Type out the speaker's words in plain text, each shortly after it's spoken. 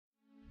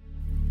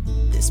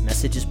This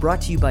message is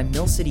brought to you by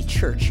Mill City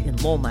Church in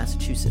Lowell,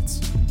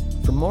 Massachusetts.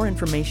 For more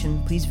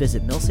information, please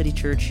visit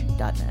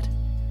millcitychurch.net.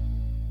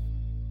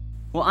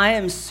 Well, I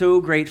am so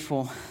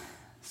grateful,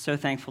 so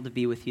thankful to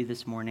be with you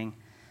this morning.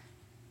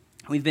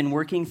 We've been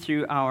working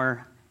through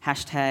our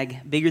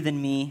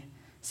 #BiggerThanMe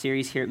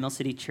series here at Mill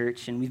City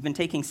Church, and we've been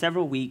taking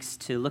several weeks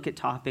to look at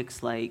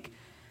topics like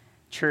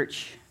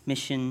church,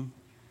 mission,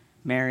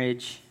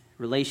 marriage,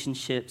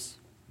 relationships,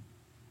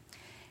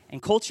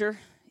 and culture.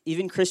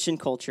 Even Christian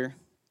culture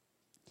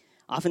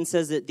often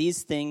says that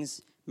these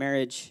things,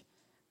 marriage,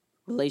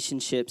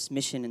 relationships,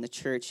 mission, and the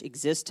church,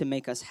 exist to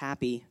make us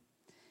happy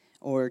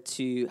or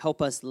to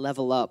help us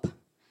level up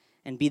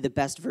and be the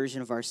best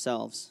version of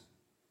ourselves.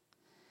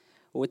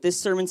 Well, with this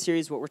sermon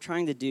series, what we're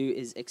trying to do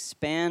is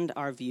expand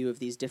our view of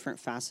these different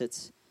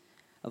facets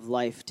of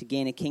life to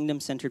gain a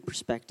kingdom-centered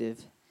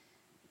perspective.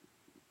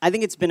 I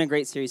think it's been a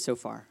great series so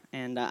far,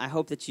 and I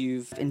hope that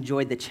you've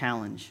enjoyed the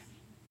challenge.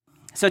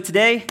 So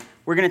today,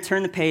 we're going to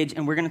turn the page,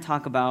 and we're going to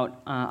talk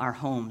about our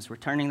homes. We're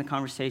turning the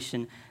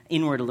conversation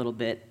inward a little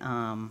bit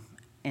and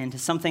to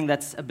something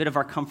that's a bit of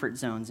our comfort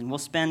zones. And we'll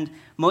spend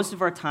most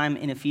of our time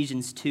in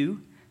Ephesians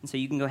 2, and so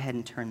you can go ahead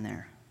and turn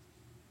there.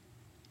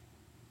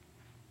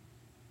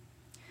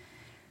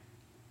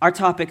 Our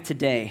topic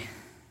today,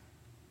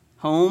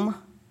 home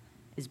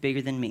is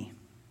bigger than me.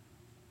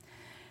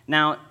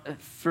 Now,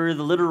 for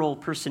the literal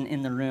person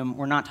in the room,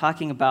 we're not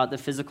talking about the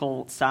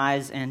physical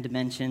size and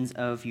dimensions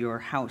of your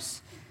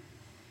house.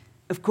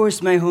 Of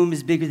course, my home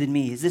is bigger than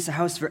me. Is this a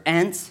house for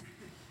ants?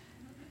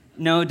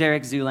 No,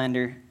 Derek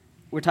Zoolander.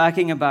 We're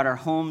talking about our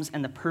homes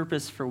and the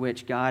purpose for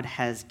which God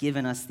has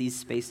given us these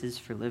spaces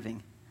for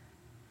living.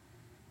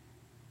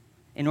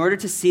 In order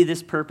to see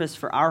this purpose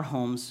for our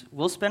homes,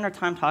 we'll spend our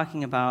time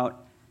talking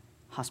about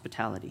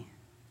hospitality,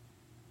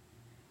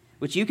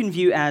 which you can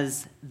view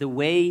as the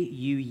way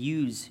you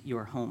use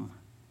your home.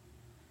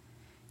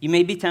 You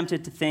may be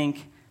tempted to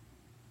think,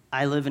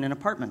 I live in an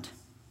apartment,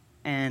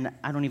 and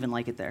I don't even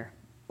like it there.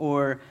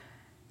 Or,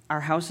 our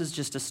house is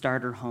just a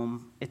starter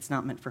home. It's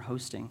not meant for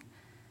hosting.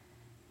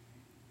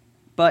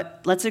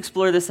 But let's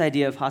explore this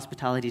idea of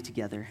hospitality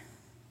together.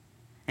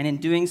 And in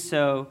doing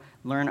so,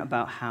 learn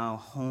about how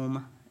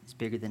home is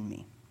bigger than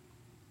me.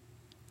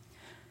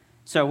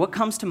 So, what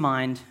comes to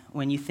mind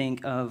when you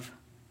think of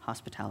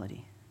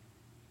hospitality?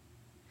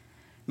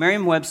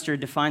 Merriam-Webster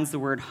defines the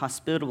word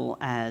hospitable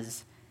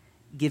as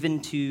given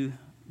to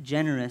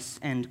generous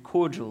and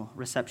cordial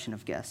reception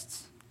of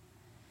guests.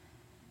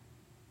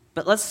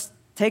 But let's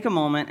take a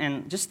moment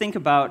and just think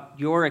about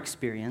your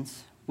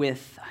experience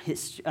with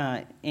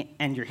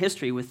and your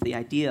history with the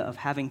idea of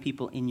having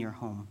people in your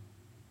home.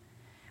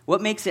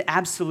 What makes it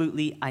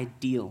absolutely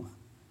ideal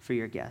for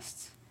your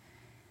guests?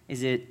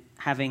 Is it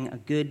having a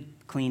good,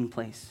 clean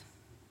place?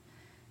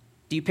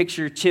 Do you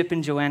picture Chip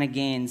and Joanna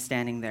Gaines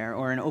standing there,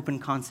 or an open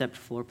concept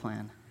floor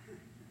plan?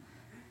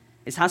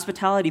 Is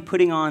hospitality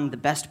putting on the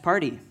best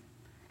party,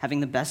 having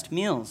the best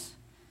meals?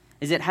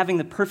 Is it having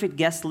the perfect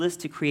guest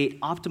list to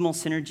create optimal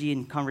synergy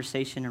and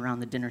conversation around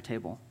the dinner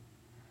table?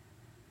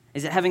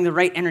 Is it having the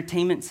right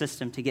entertainment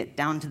system to get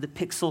down to the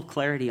pixel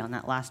clarity on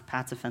that last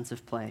Pat's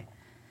offensive play?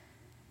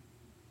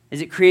 Is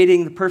it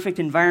creating the perfect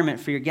environment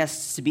for your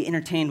guests to be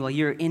entertained while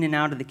you're in and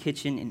out of the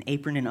kitchen in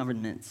apron and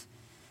oven mitts?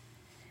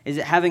 Is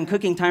it having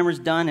cooking timers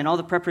done and all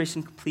the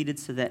preparation completed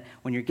so that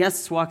when your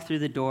guests walk through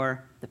the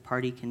door, the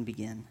party can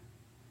begin?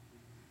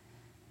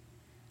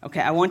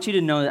 Okay, I want you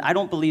to know that I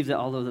don't believe that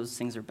all of those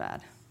things are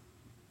bad.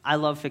 I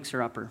love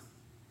Fixer Upper.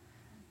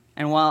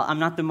 And while I'm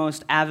not the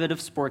most avid of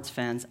sports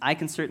fans, I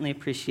can certainly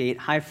appreciate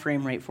high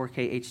frame rate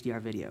 4K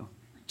HDR video,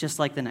 just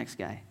like the next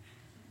guy.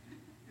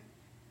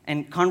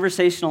 And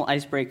conversational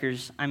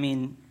icebreakers, I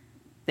mean,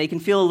 they can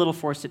feel a little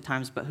forced at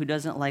times, but who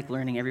doesn't like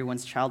learning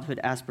everyone's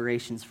childhood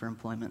aspirations for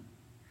employment?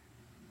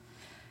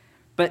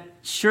 But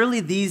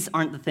surely these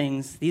aren't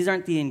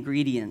the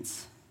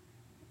ingredients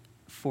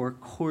for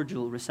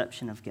cordial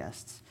reception of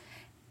guests.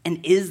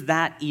 And is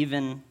that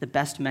even the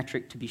best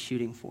metric to be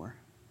shooting for?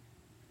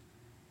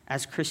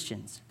 As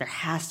Christians, there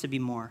has to be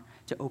more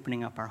to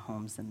opening up our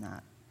homes than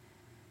that.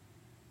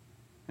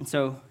 And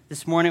so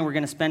this morning we're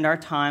going to spend our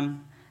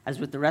time, as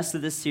with the rest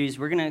of this series,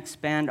 we're going to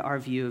expand our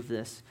view of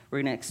this.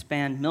 We're going to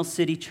expand Mill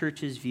City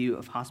Church's view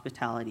of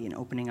hospitality and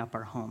opening up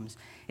our homes.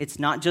 It's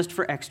not just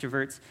for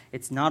extroverts.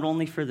 It's not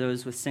only for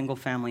those with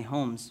single-family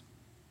homes.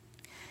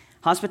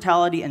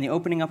 Hospitality and the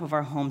opening up of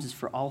our homes is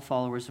for all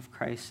followers of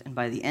Christ. And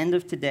by the end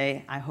of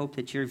today, I hope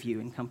that your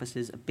view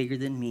encompasses a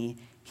bigger-than-me,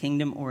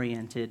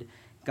 kingdom-oriented,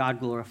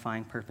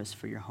 God-glorifying purpose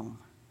for your home.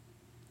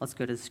 Let's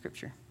go to the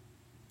scripture.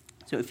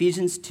 So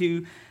Ephesians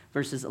 2,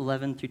 verses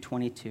 11 through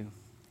 22.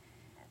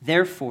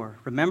 Therefore,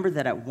 remember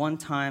that at one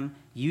time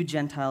you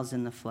Gentiles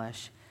in the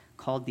flesh,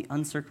 called the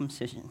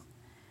uncircumcision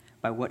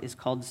by what is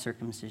called the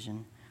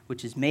circumcision,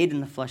 which is made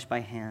in the flesh by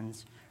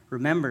hands,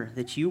 remember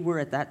that you were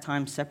at that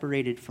time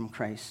separated from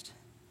Christ,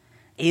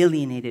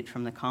 alienated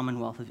from the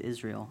commonwealth of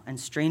Israel, and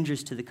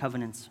strangers to the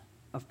covenants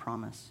of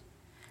promise,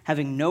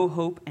 having no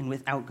hope and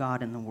without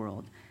God in the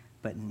world.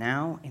 But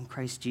now in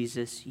Christ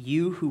Jesus,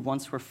 you who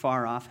once were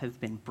far off have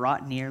been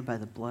brought near by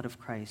the blood of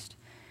Christ.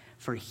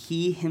 For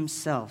he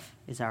himself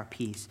is our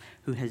peace,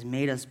 who has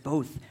made us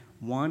both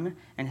one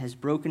and has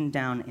broken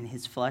down in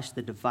his flesh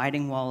the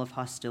dividing wall of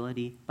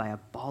hostility by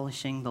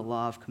abolishing the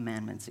law of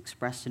commandments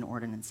expressed in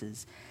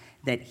ordinances,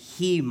 that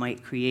he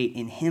might create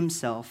in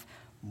himself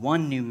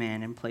one new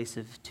man in place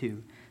of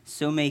two,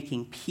 so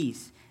making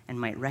peace, and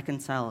might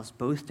reconcile us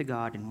both to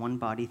God in one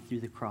body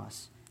through the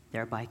cross,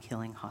 thereby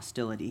killing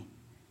hostility.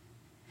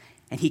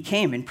 And he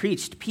came and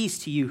preached peace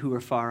to you who were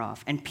far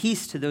off, and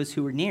peace to those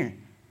who were near.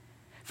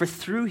 For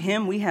through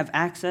him we have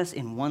access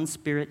in one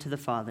Spirit to the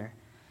Father.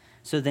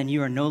 So then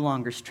you are no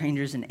longer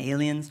strangers and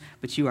aliens,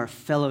 but you are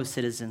fellow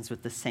citizens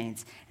with the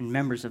saints and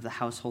members of the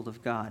household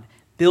of God,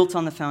 built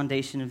on the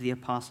foundation of the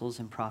apostles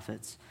and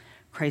prophets,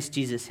 Christ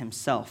Jesus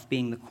himself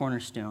being the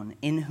cornerstone,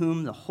 in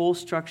whom the whole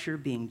structure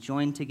being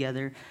joined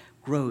together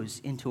grows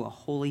into a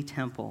holy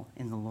temple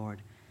in the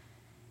Lord.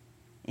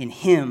 In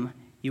him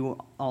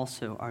you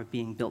also are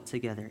being built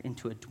together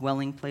into a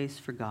dwelling place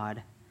for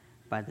God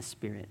by the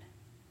Spirit.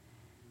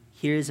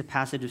 Here is a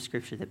passage of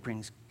Scripture that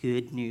brings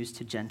good news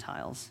to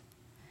Gentiles.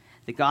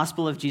 The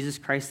gospel of Jesus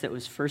Christ that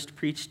was first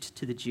preached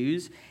to the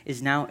Jews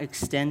is now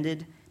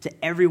extended to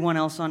everyone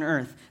else on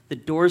earth. The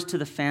doors to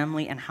the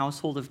family and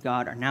household of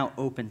God are now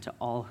open to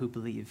all who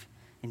believe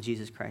in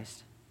Jesus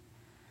Christ.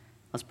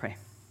 Let's pray.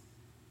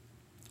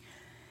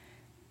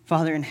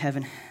 Father in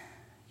heaven,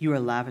 you are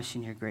lavish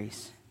in your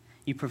grace.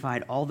 You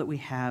provide all that we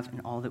have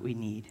and all that we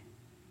need.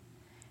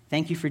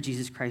 Thank you for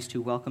Jesus Christ,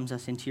 who welcomes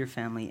us into your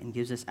family and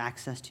gives us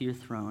access to your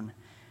throne.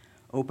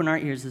 Open our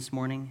ears this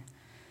morning.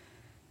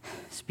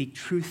 Speak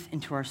truth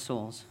into our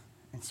souls,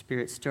 and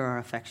Spirit, stir our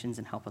affections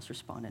and help us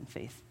respond in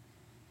faith.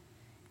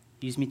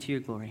 Use me to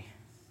your glory.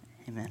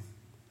 Amen.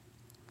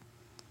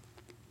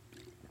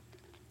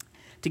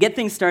 To get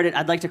things started,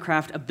 I'd like to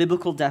craft a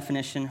biblical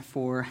definition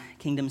for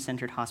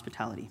kingdom-centered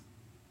hospitality.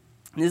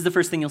 And this is the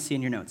first thing you'll see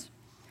in your notes.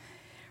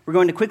 We're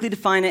going to quickly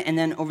define it, and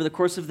then over the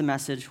course of the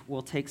message,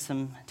 we'll take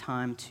some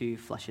time to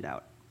flesh it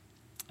out.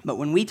 But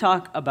when we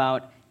talk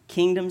about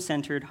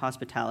kingdom-centered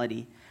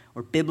hospitality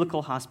or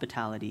biblical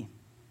hospitality,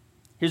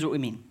 here's what we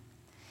mean.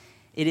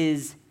 It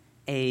is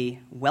a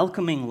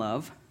welcoming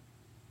love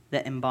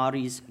that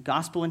embodies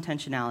gospel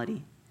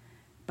intentionality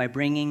by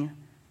bringing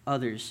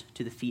others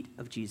to the feet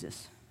of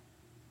Jesus.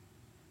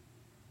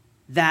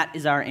 That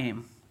is our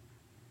aim.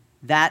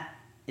 That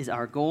is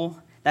our goal.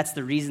 That's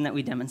the reason that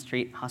we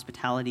demonstrate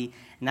hospitality,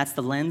 and that's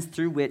the lens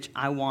through which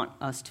I want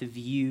us to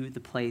view the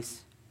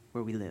place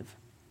where we live.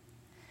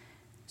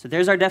 So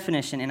there's our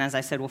definition, and as I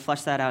said, we'll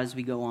flesh that out as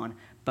we go on,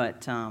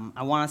 but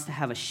I want us to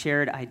have a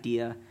shared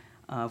idea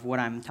of what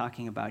I'm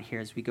talking about here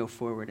as we go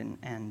forward,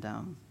 and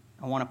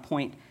I want to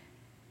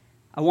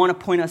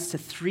point us to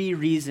 3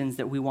 reasons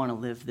that we want to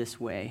live this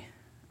way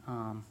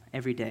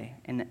every day,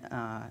 and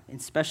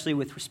especially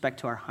with respect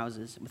to our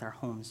houses, with our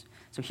homes.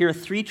 So here are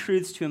 3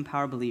 truths to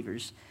empower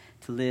believers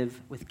to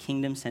live with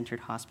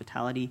kingdom-centered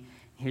hospitality.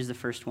 Here's the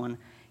first one.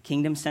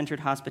 Kingdom-centered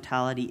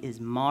hospitality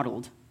is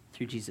modeled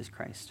through Jesus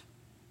Christ.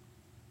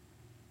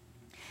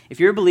 If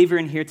you're a believer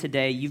in here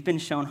today, you've been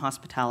shown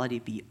hospitality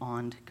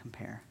beyond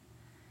compare.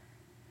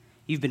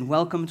 You've been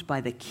welcomed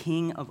by the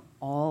King of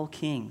all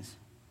kings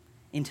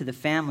into the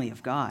family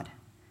of God.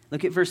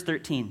 Look at verse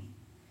 13.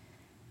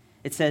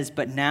 It says,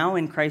 "But now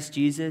in Christ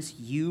Jesus,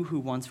 you who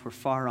once were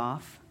far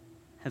off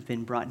have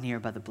been brought near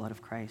by the blood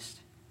of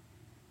Christ."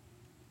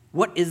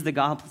 What is the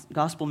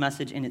gospel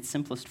message in its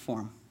simplest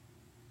form?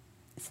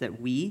 It's that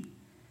we,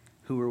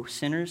 who were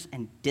sinners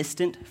and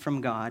distant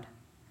from God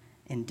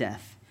in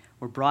death,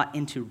 were brought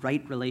into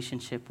right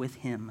relationship with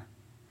him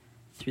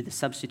through the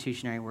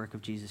substitutionary work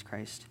of Jesus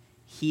Christ.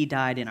 He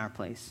died in our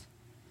place.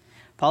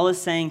 Paul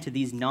is saying to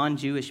these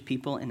non-Jewish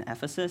people in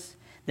Ephesus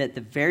that the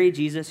very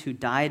Jesus who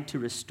died to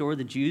restore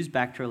the Jews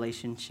back to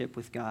relationship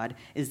with God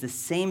is the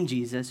same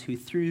Jesus who,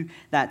 through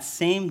that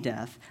same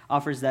death,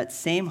 offers that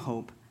same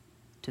hope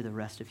to the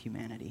rest of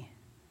humanity.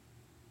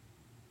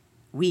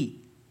 We,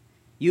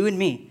 you and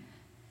me,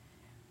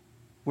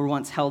 were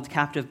once held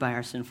captive by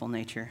our sinful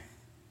nature.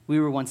 We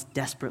were once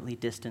desperately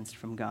distanced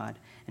from God.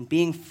 And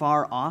being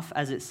far off,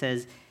 as it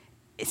says,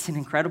 it's an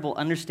incredible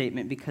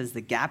understatement because the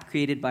gap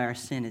created by our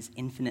sin is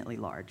infinitely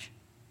large.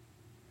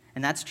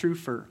 And that's true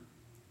for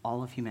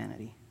all of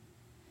humanity.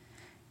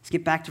 Let's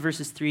get back to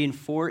verses 3 and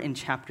 4 in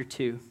chapter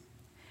 2.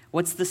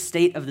 What's the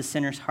state of the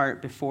sinner's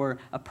heart before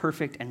a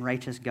perfect and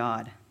righteous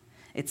God?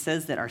 It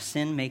says that our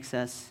sin makes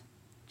us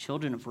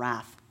children of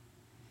wrath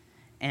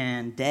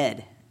and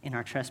dead in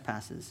our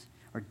trespasses,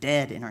 or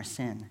dead in our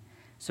sin.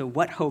 So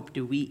what hope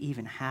do we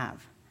even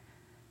have?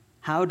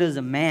 How does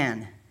a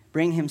man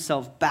bring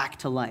himself back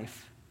to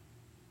life?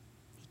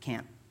 He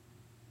can't.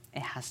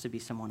 It has to be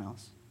someone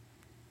else.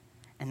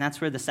 And that's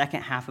where the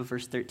second half of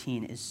verse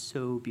 13 is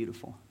so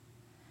beautiful.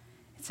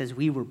 It says,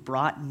 "We were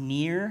brought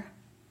near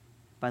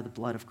by the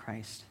blood of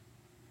Christ."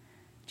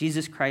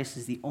 Jesus Christ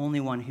is the only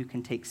one who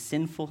can take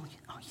sinful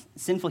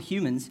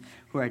humans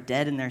who are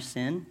dead in their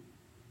sin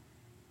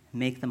and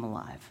make them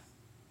alive.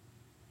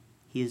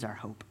 He is our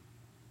hope.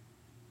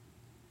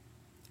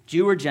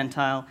 Jew or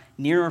Gentile,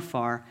 near or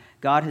far,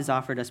 God has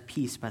offered us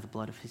peace by the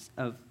blood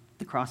of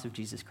the cross of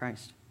Jesus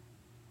Christ.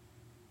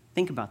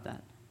 Think about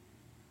that.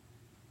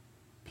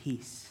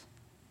 Peace.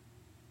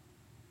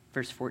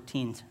 Verse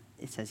 14,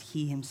 it says,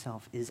 he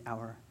himself is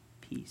our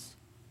peace.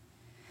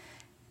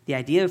 The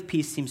idea of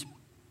peace seems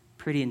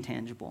pretty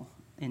intangible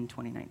in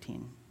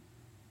 2019,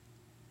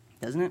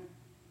 doesn't it?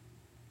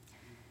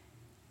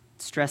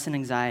 Stress and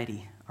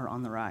anxiety are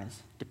on the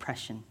rise.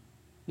 Depression.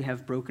 We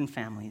have broken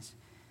families.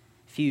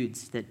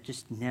 Feuds that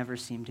just never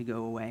seem to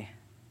go away.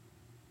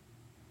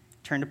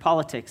 Turn to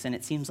politics, and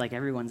it seems like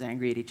everyone's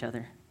angry at each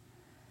other.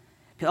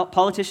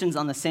 Politicians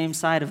on the same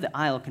side of the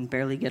aisle can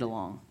barely get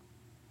along.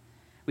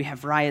 We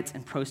have riots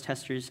and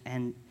protesters,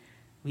 and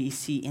we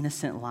see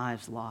innocent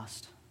lives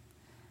lost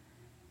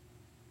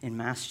in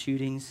mass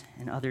shootings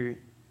and other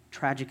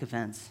tragic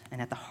events.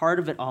 And at the heart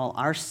of it all,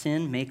 our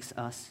sin makes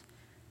us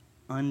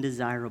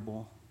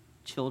undesirable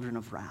children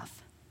of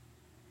wrath.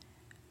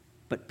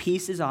 But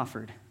peace is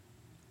offered.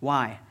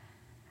 Why?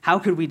 How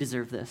could we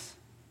deserve this?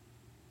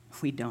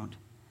 We don't.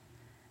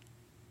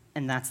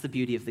 And that's the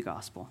beauty of the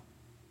gospel.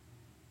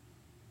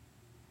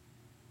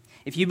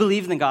 If you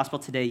believe in the gospel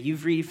today,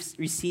 you've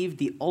received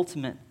the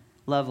ultimate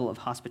level of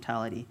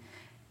hospitality.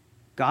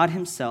 God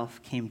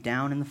himself came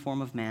down in the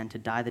form of man to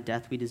die the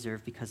death we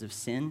deserve because of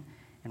sin.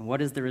 And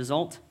what is the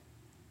result?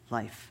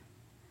 Life,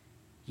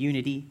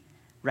 unity,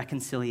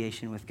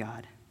 reconciliation with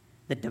God.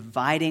 The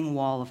dividing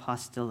wall of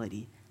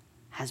hostility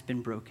has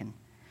been broken.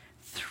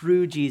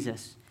 Through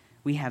Jesus,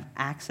 we have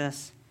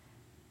access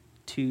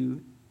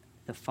to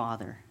the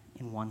Father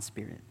in one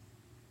Spirit.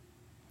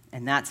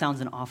 And that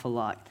sounds an awful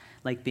lot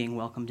like being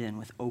welcomed in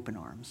with open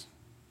arms.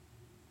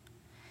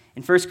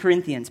 In 1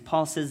 Corinthians,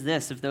 Paul says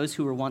this of those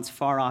who were once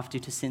far off due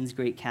to sin's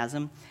great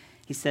chasm.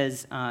 He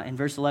says in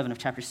verse 11 of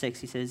chapter 6,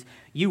 he says,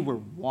 you were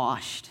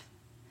washed,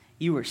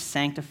 you were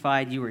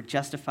sanctified, you were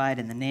justified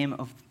in the name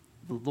of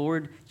the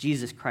Lord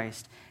Jesus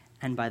Christ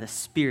and by the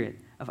Spirit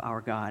of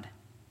our God.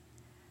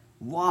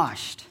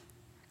 Washed,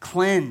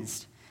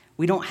 cleansed.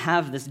 We don't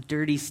have this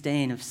dirty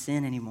stain of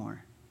sin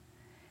anymore.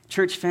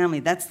 Church family,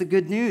 that's the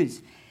good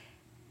news.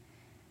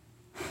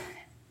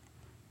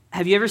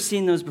 Have you ever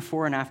seen those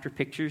before and after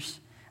pictures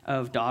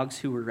of dogs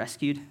who were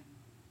rescued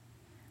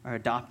or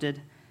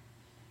adopted?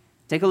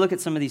 Take a look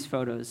at some of these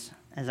photos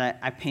as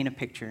I paint a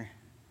picture.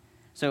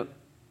 So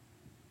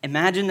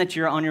imagine that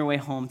you're on your way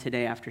home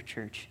today after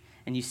church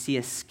and you see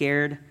a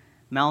scared,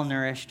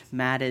 malnourished,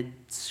 matted,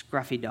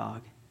 scruffy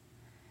dog.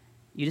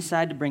 You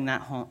decide to bring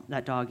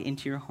that dog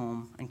into your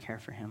home and care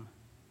for him.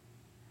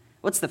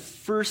 What's the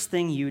first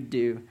thing you would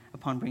do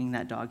upon bringing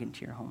that dog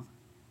into your home?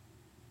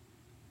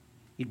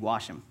 You'd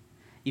wash him.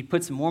 You'd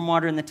put some warm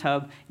water in the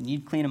tub, and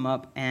you'd clean him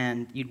up,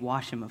 and you'd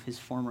wash him of his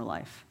former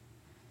life.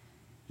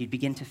 You'd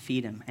begin to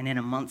feed him, and in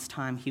a month's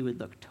time, he would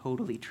look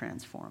totally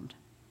transformed.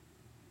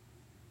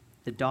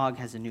 The dog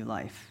has a new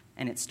life,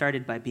 and it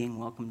started by being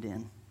welcomed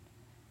in,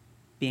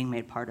 being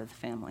made part of the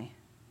family.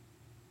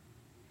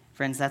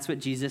 Friends, that's what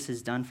Jesus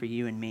has done for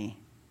you and me.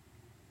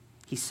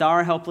 He saw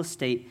our helpless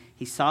state.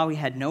 He saw we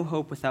had no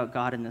hope without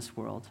God in this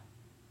world.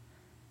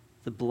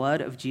 The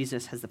blood of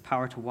Jesus has the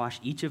power to wash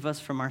each of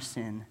us from our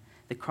sin.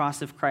 The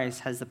cross of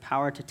Christ has the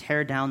power to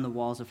tear down the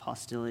walls of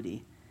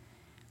hostility.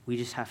 We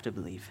just have to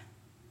believe.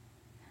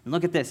 And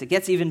look at this. It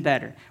gets even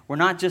better. We're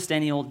not just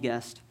any old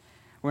guest.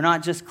 We're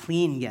not just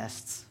clean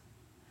guests.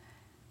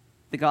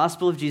 The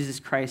gospel of Jesus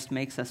Christ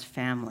makes us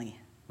family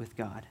with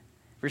God.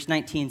 Verse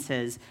 19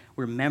 says,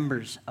 we're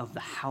members of the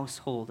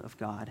household of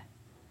God,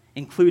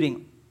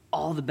 including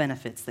all the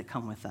benefits that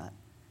come with that.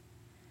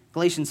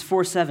 Galatians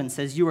 4:7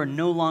 says, you are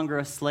no longer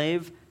a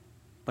slave,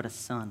 but a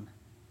son.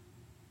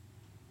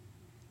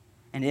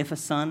 And if a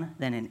son,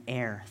 then an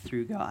heir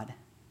through God.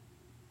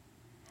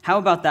 How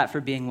about that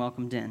for being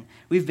welcomed in?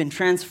 We've been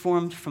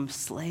transformed from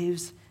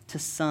slaves to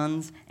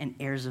sons and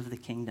heirs of the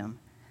kingdom.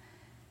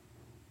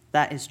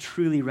 That is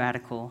truly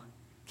radical,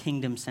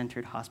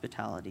 kingdom-centered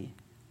hospitality.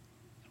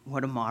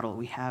 What a model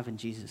we have in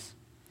Jesus.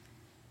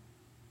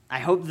 I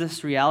hope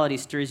this reality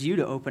stirs you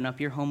to open up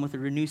your home with a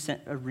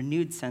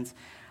renewed sense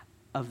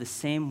of the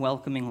same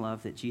welcoming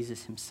love that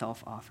Jesus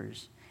himself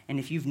offers. And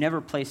if you've never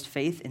placed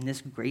faith in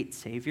this great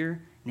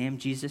Savior named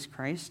Jesus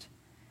Christ,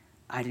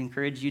 I'd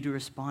encourage you to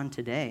respond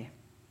today.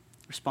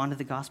 Respond to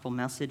the gospel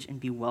message and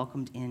be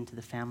welcomed into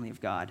the family of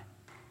God.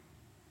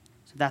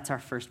 So that's our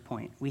first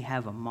point. We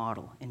have a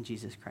model in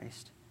Jesus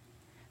Christ.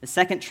 The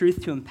second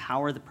truth to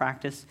empower the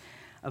practice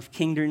of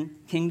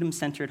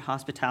kingdom-centered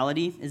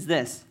hospitality is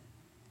this.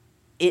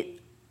 It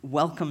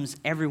welcomes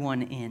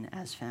everyone in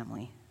as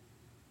family.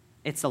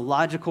 It's a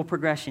logical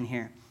progression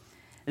here.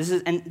 This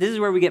is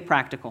where we get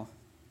practical.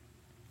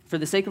 For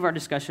the sake of our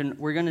discussion,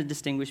 we're going to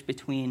distinguish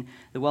between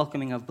the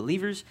welcoming of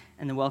believers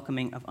and the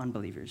welcoming of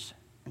unbelievers.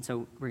 And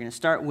so we're going to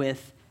start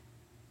with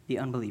the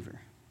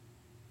unbeliever.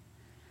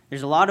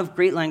 There's a lot of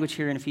great language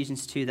here in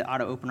Ephesians 2 that ought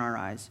to open our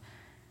eyes.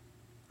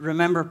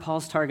 Remember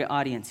Paul's target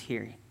audience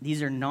here.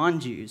 These are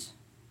non-Jews.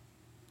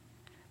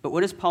 But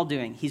what is Paul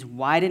doing? He's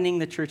widening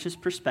the church's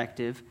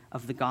perspective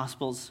of the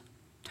gospel's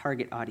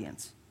target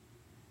audience.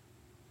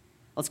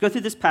 Let's go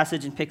through this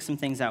passage and pick some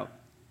things out.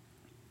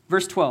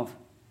 Verse 12,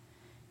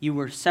 you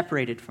were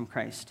separated from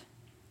Christ,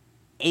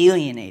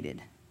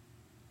 alienated.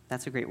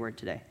 That's a great word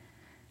today.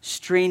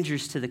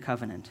 Strangers to the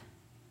covenant,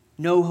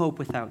 no hope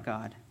without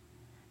God.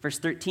 Verse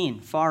 13,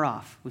 far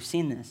off. We've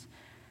seen this.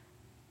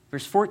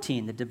 Verse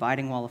 14, the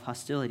dividing wall of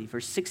hostility.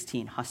 Verse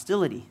 16,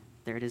 hostility.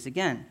 There it is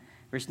again.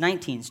 Verse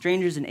 19,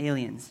 strangers and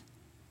aliens.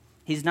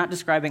 He's not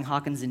describing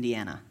Hawkins,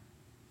 Indiana.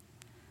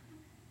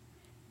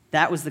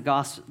 That was the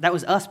gospel. That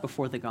was us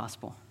before the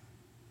gospel.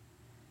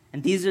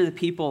 And these are the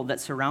people that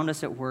surround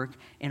us at work,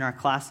 in our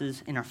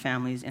classes, in our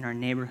families, in our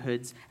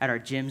neighborhoods, at our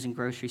gyms and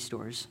grocery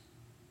stores.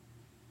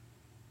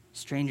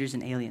 Strangers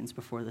and aliens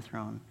before the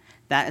throne.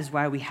 That is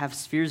why we have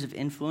spheres of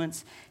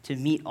influence to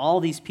meet all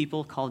these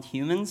people called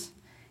humans,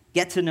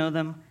 get to know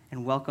them,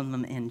 and welcome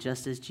them in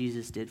just as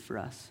Jesus did for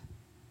us.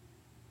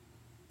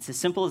 It's as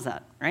simple as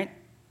that, right?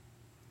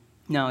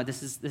 No,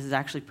 this is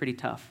actually pretty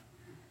tough.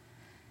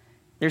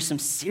 There's some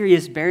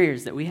serious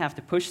barriers that we have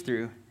to push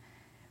through,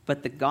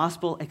 but the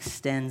gospel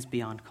extends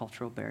beyond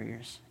cultural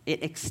barriers.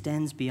 It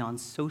extends beyond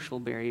social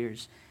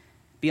barriers,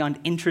 beyond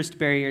interest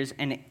barriers,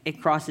 and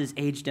it crosses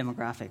age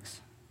demographics.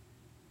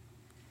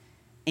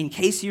 In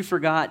case you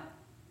forgot,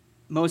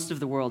 most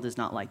of the world is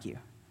not like you.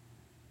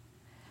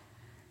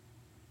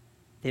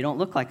 They don't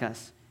look like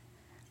us.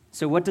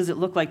 So what does it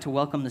look like to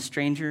welcome the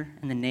stranger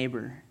and the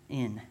neighbor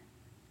in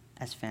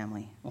as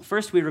family? Well,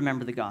 first we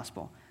remember the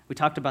gospel. We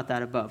talked about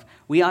that above.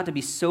 We ought to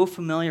be so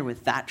familiar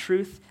with that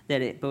truth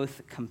that it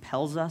both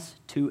compels us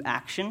to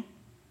action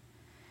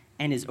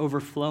and is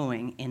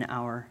overflowing in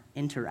our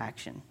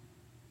interaction.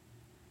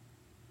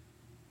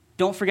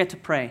 Don't forget to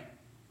pray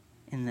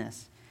in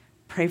this.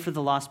 Pray for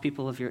the lost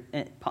people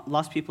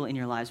in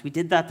your lives. We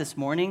did that this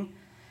morning,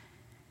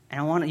 and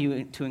I want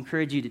to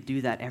encourage you to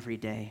do that every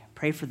day.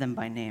 Pray for them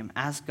by name.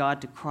 Ask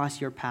God to cross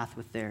your path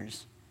with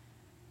theirs.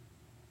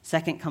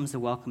 Second comes the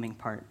welcoming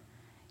part.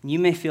 And you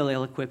may feel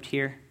ill-equipped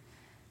here,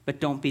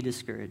 but don't be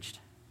discouraged.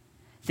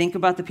 Think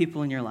about the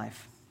people in your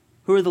life.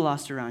 Who are the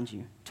lost around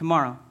you?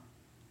 Tomorrow,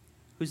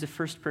 who's the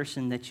first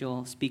person that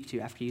you'll speak to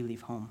after you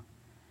leave home?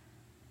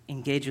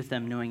 Engage with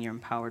them knowing you're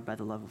empowered by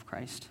the love of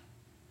Christ.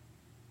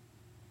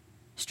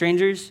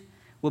 Strangers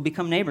will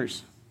become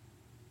neighbors.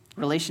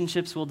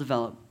 Relationships will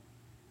develop.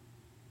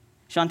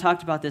 Sean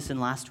talked about this in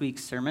last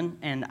week's sermon,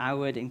 and I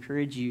would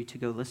encourage you to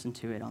go listen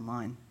to it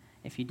online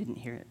if you didn't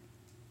hear it.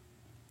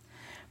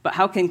 But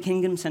how can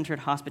kingdom-centered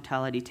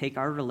hospitality take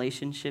our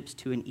relationships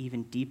to an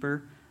even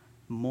deeper,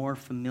 more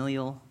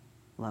familial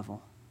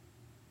level?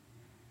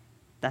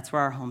 That's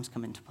where our homes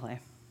come into play.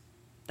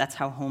 That's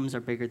how homes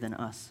are bigger than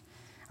us.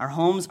 Our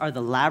homes are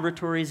the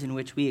laboratories in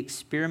which we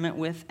experiment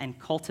with and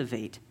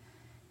cultivate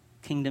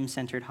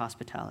kingdom-centered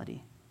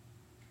hospitality.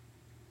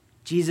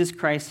 Jesus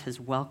Christ has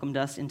welcomed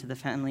us into the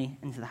family,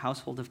 into the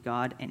household of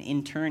God, and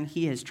in turn,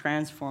 he has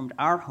transformed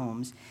our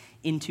homes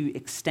into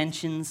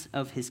extensions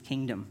of his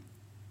kingdom.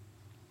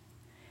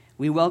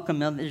 We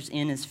welcome others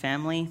in as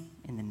family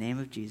in the name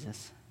of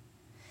Jesus.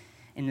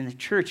 And in the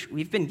church,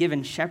 we've been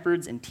given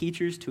shepherds and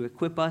teachers to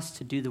equip us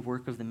to do the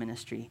work of the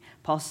ministry.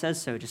 Paul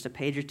says so just a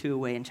page or two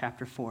away in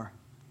chapter 4.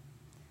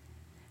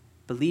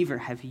 Believer,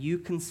 have you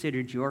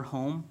considered your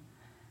home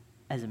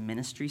as a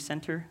ministry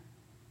center?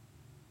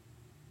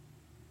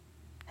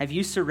 Have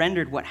you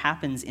surrendered what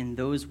happens in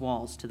those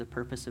walls to the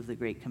purpose of the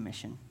Great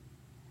Commission?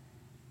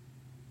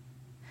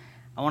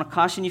 I want to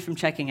caution you from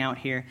checking out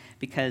here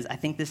because I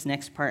think this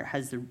next part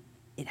has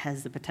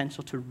the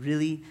potential to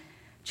really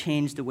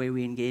change the way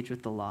we engage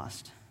with the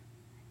lost.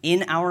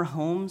 In our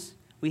homes,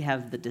 we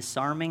have the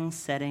disarming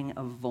setting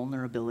of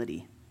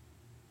vulnerability.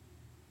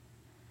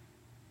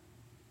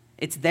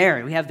 It's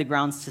there. We have the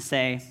grounds to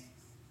say,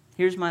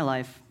 here's my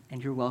life,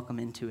 and you're welcome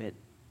into it.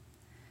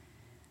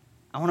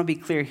 I want to be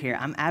clear here.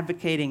 I'm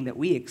advocating that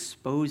we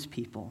expose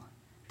people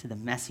to the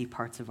messy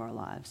parts of our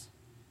lives.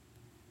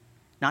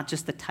 Not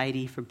just the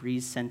tidy,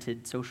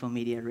 Febreze-scented, social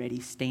media-ready,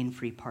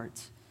 stain-free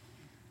parts.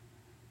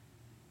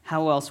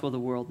 How else will the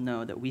world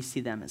know that we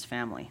see them as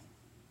family?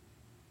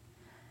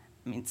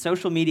 I mean,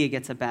 social media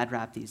gets a bad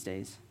rap these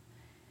days.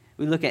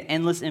 We look at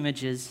endless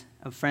images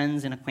of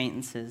friends and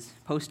acquaintances,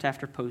 post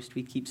after post,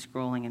 we keep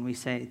scrolling and we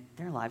say,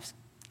 their lives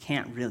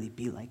can't really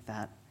be like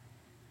that.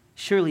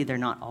 Surely they're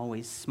not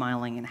always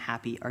smiling and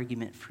happy,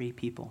 argument-free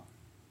people.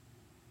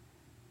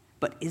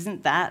 But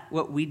isn't that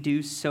what we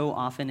do so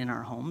often in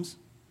our homes?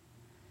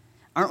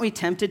 Aren't we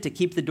tempted to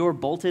keep the door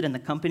bolted and the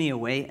company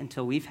away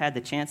until we've had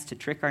the chance to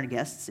trick our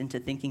guests into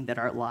thinking that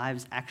our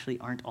lives actually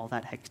aren't all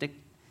that hectic?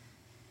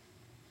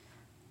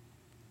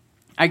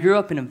 I grew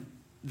up in a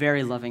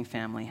very loving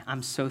family.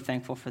 I'm so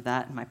thankful for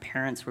that. My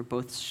parents were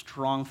both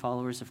strong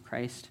followers of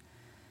Christ.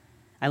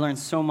 I learned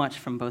so much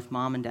from both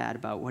mom and dad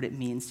about what it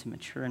means to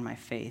mature in my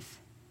faith.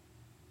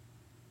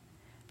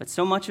 But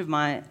so much of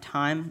my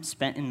time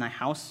spent in my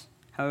house,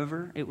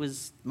 however, it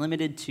was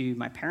limited to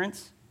my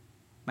parents,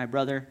 my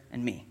brother,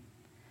 and me.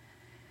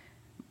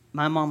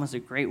 My mom was a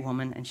great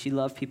woman, and she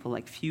loved people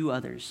like few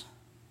others.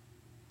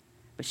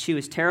 But she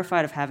was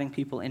terrified of having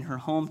people in her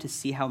home to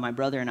see how my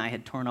brother and I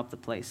had torn up the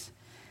place,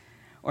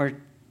 or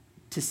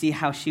to see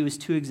how she was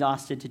too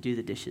exhausted to do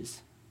the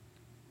dishes.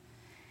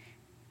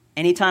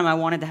 Anytime I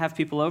wanted to have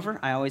people over,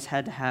 I always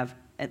had to have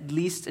at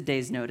least a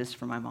day's notice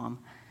for my mom.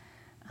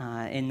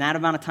 In that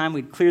amount of time,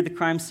 we'd clear the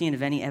crime scene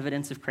of any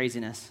evidence of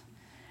craziness,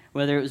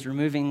 whether it was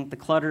removing the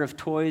clutter of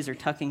toys or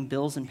tucking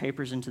bills and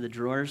papers into the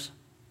drawers.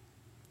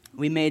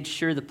 We made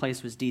sure the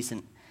place was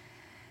decent.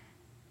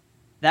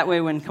 That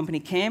way, when company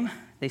came,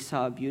 they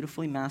saw a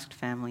beautifully masked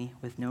family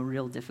with no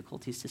real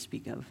difficulties to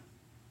speak of.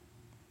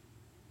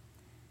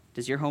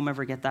 Does your home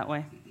ever get that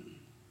way?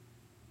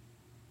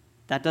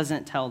 That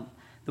doesn't tell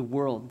the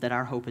world that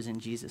our hope is in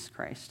Jesus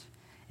Christ.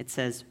 It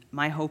says,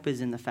 my hope is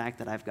in the fact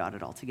that I've got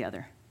it all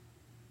together.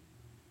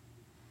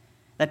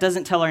 That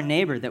doesn't tell our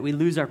neighbor that we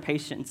lose our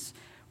patience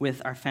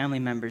with our family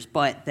members,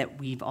 but that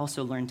we've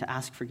also learned to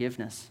ask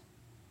forgiveness.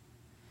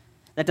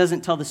 That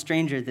doesn't tell the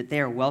stranger that they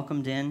are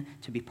welcomed in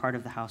to be part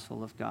of the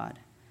household of God.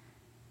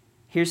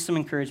 Here's some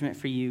encouragement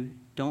for you.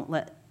 Don't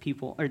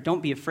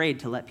be afraid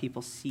to let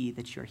people see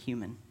that you're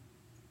human.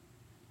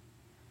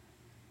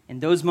 In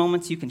those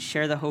moments, you can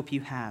share the hope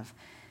you have.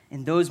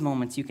 In those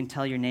moments, you can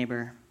tell your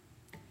neighbor,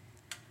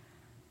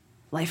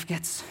 life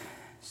gets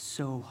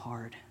so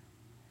hard.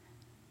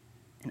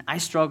 And I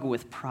struggle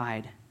with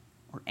pride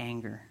or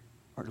anger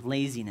or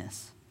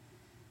laziness.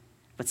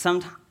 But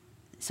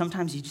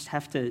sometimes you just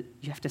have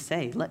to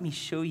say, let me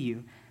show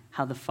you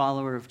how the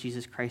follower of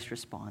Jesus Christ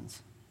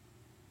responds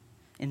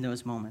in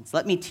those moments.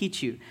 Let me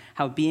teach you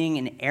how being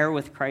an heir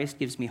with Christ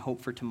gives me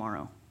hope for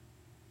tomorrow.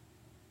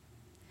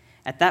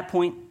 At that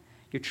point,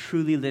 you're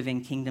truly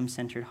living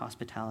kingdom-centered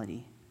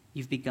hospitality.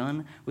 You've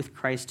begun with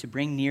Christ to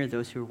bring near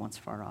those who were once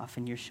far off,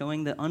 and you're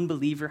showing the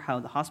unbeliever how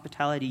the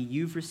hospitality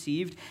you've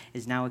received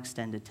is now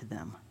extended to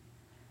them.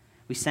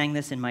 We sang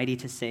this in Mighty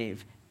to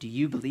Save. Do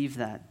you believe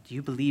that? Do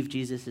you believe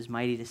Jesus is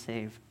mighty to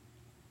save?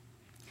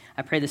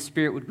 I pray the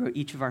Spirit would grow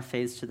each of our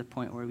faiths to the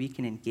point where we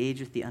can engage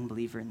with the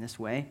unbeliever in this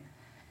way,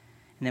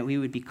 and that we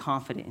would be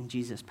confident in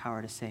Jesus'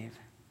 power to save.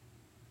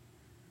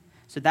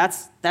 So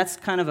that's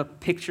kind of a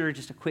picture,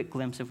 just a quick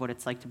glimpse of what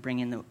it's like to bring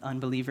in the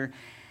unbeliever.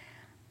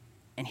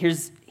 And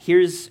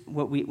here's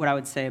what I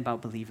would say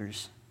about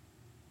believers.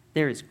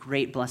 There is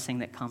great blessing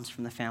that comes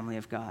from the family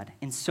of God.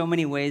 In so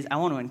many ways, I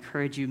want to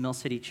encourage you, Mill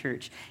City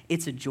Church.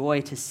 It's a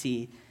joy to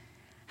see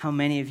how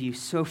many of you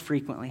so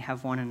frequently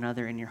have one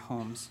another in your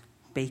homes,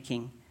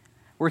 baking,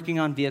 working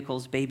on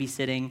vehicles,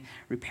 babysitting,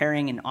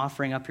 repairing, and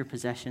offering up your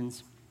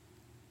possessions.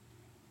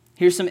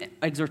 Here's some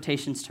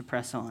exhortations to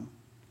press on.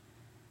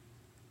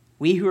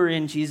 We who are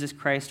in Jesus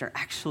Christ are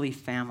actually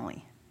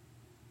family.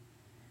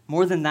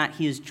 More than that,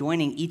 he is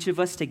joining each of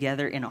us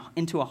together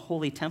into a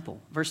holy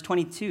temple. Verse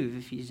 22 of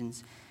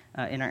Ephesians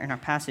in our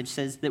passage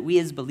says that we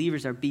as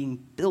believers are being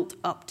built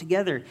up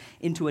together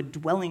into a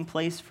dwelling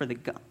place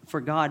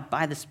for God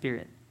by the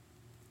Spirit.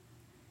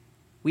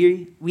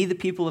 We, the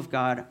people of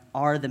God,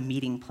 are the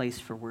meeting place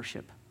for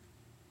worship.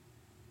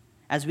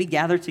 As we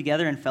gather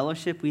together in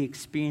fellowship, we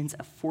experience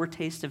a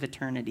foretaste of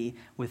eternity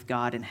with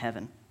God in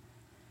heaven.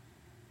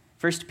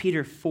 1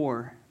 Peter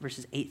 4,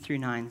 verses 8 through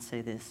 9 say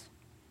this.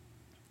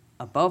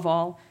 Above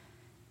all,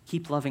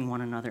 keep loving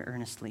one another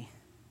earnestly,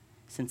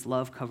 since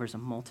love covers a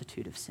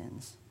multitude of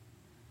sins.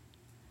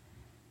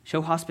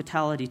 Show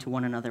hospitality to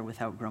one another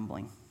without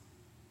grumbling.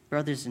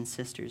 Brothers and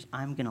sisters,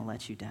 I'm going to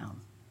let you down.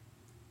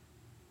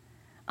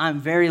 I'm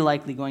very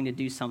likely going to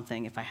do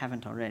something, if I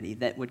haven't already,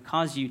 that would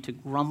cause you to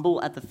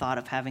grumble at the thought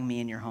of having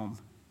me in your home.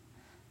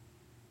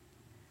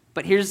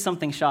 But here's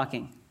something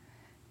shocking.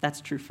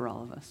 That's true for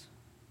all of us.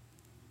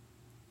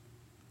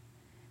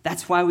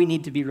 That's why we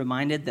need to be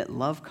reminded that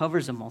love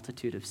covers a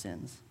multitude of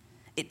sins.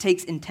 It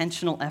takes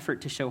intentional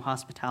effort to show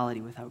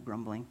hospitality without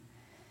grumbling.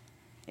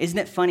 Isn't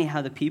it funny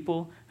how the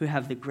people who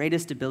have the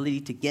greatest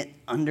ability to get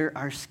under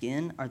our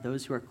skin are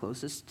those who are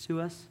closest to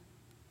us?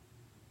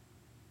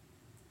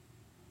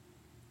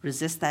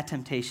 Resist that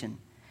temptation.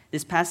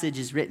 This passage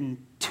is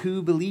written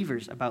to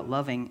believers about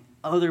loving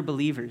other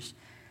believers.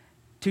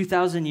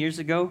 2,000 years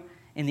ago,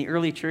 in the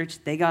early church,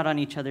 they got on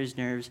each other's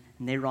nerves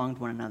and they wronged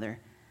one another.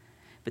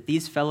 But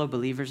these fellow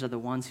believers are the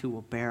ones who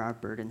will bear our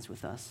burdens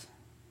with us.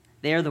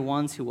 They are the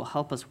ones who will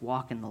help us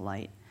walk in the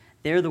light.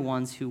 They're the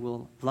ones who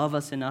will love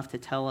us enough to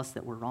tell us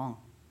that we're wrong.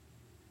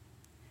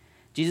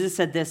 Jesus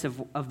said this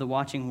of the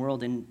watching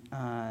world in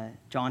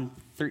John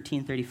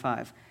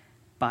 13:35.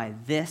 By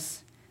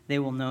this they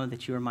will know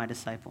that you are my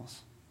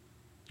disciples,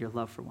 your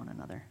love for one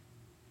another.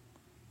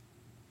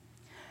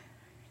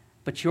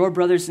 But your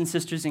brothers and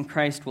sisters in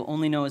Christ will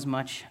only know as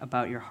much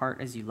about your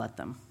heart as you let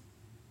them.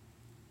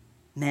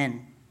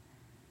 Men,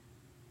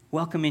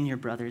 welcome in your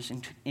brothers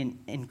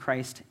in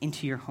Christ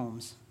into your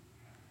homes.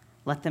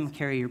 Let them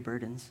carry your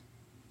burdens.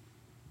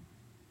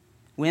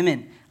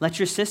 Women, let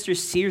your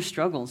sisters see your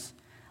struggles.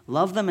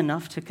 Love them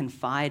enough to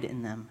confide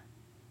in them.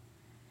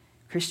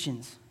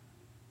 Christians,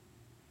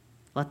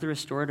 let the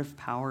restorative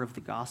power of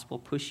the gospel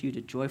push you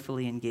to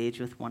joyfully engage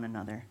with one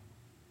another.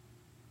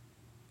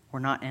 We're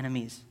not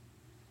enemies.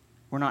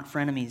 We're not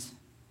frenemies.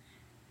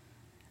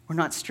 We're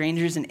not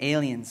strangers and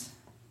aliens.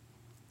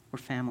 We're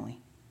family.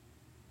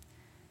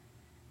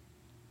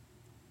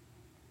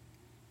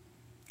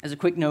 As a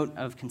quick note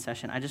of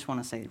concession, I just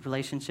want to say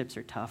relationships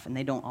are tough, and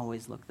they don't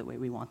always look the way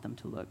we want them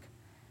to look,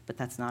 but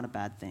that's not a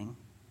bad thing.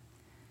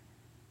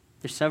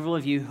 There's several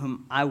of you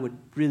whom I would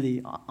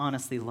really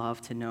honestly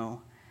love to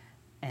know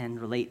and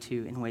relate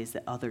to in ways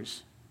that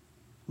others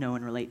know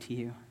and relate to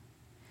you.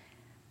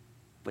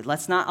 But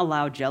let's not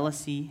allow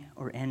jealousy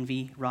or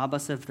envy rob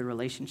us of the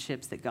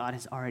relationships that God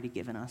has already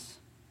given us.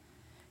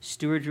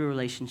 Steward your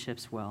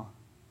relationships well.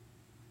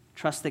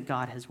 Trust that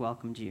God has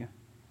welcomed you.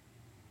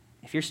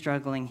 If you're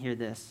struggling, hear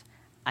this.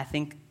 I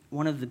think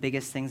one of the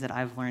biggest things that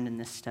I've learned in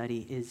this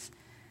study is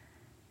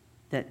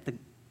that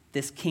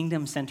this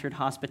kingdom-centered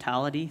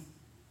hospitality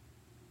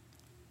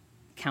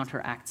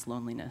counteracts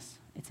loneliness.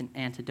 It's an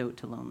antidote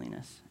to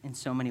loneliness in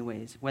so many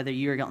ways, whether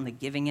you're on the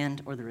giving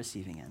end or the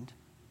receiving end.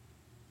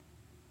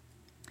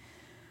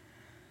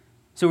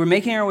 So we're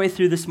making our way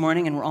through this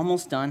morning, and we're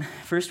almost done.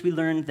 First, we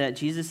learned that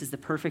Jesus is the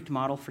perfect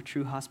model for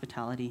true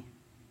hospitality.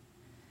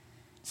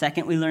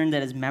 Second, we learned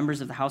that as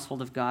members of the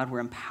household of God, we're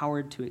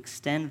empowered to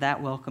extend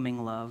that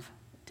welcoming love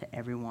to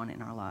everyone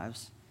in our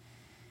lives.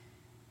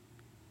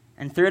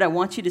 And third, I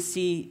want you to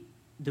see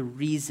the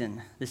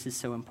reason this is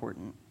so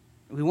important.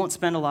 We won't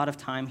spend a lot of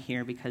time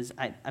here because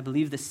I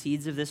believe the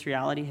seeds of this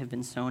reality have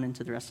been sown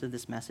into the rest of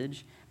this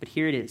message. But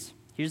here it is.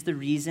 Here's the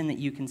reason that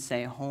you can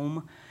say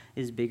home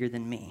is bigger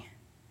than me.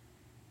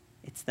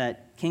 It's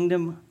that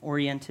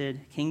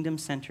kingdom-oriented,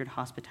 kingdom-centered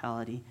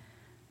hospitality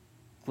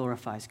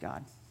glorifies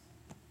God.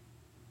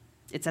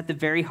 It's at the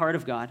very heart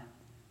of God.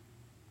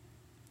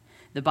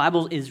 The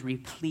Bible is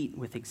replete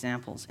with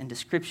examples and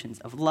descriptions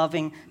of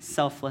loving,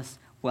 selfless,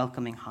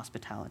 welcoming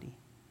hospitality.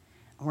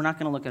 We're not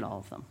going to look at all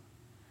of them.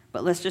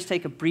 But let's just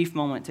take a brief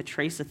moment to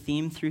trace a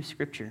theme through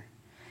Scripture.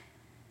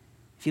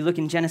 If you look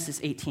in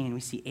Genesis 18, we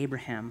see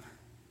Abraham.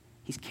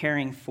 He's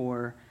caring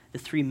for the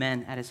three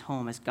men at his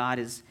home as God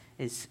is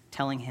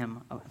telling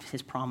him of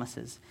his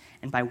promises.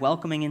 And by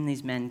welcoming in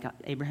these men,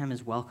 Abraham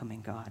is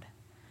welcoming God.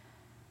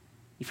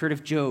 You've heard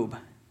of Job.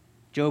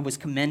 Job was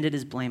commended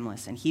as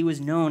blameless, and he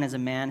was known as a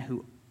man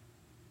who,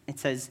 it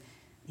says,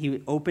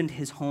 he opened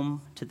his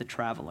home to the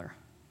traveler.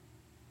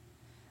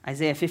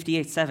 Isaiah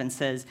 58:7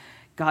 says,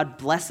 God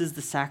blesses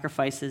the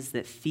sacrifices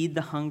that feed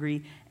the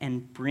hungry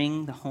and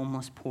bring the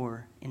homeless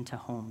poor into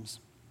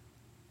homes.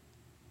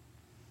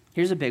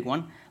 Here's a big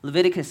one.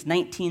 Leviticus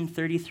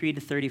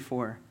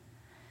 19:33-34.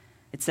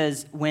 It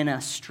says, when a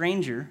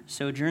stranger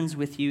sojourns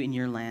with you in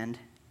your land,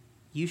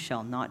 you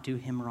shall not do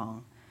him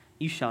wrong.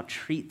 You shall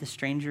treat the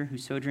stranger who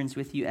sojourns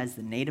with you as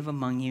the native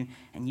among you,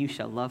 and you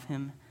shall love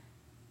him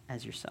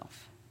as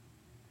yourself.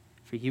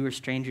 For you are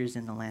strangers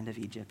in the land of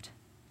Egypt.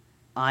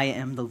 I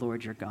am the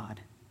Lord your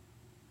God.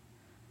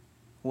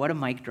 What a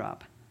mic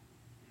drop.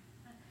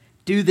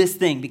 Do this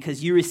thing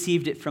because you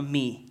received it from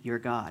me, your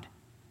God.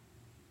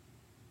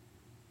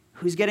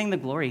 Who's getting the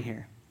glory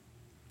here?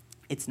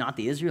 It's not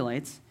the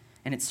Israelites,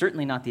 and it's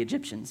certainly not the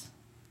Egyptians.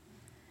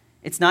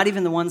 It's not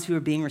even the ones who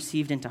are being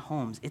received into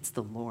homes. It's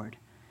the Lord.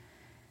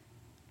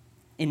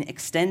 In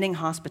extending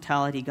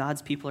hospitality,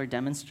 God's people are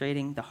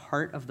demonstrating the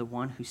heart of the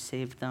one who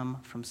saved them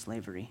from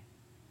slavery.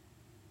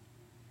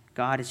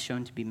 God is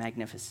shown to be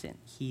magnificent.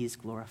 He is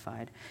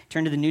glorified.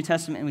 Turn to the New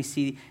Testament and we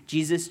see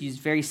Jesus use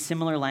very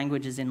similar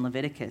language as in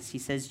Leviticus. He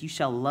says, you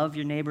shall love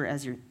your neighbor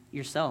as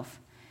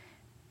yourself.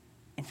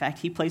 In fact,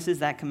 he places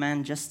that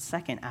command just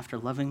second after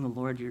loving the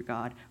Lord your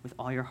God with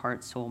all your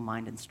heart, soul,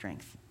 mind, and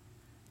strength.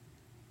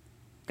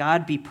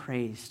 God be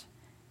praised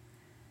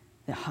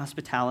that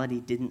hospitality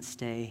didn't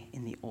stay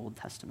in the Old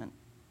Testament.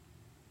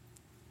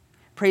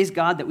 Praise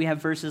God that we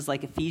have verses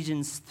like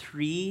Ephesians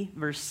 3,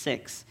 verse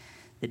 6.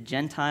 The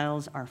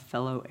Gentiles are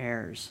fellow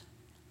heirs.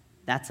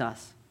 That's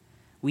us.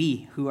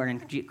 We who are in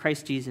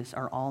Christ Jesus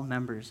are all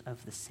members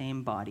of the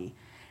same body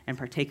and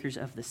partakers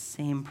of the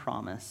same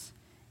promise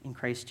in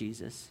Christ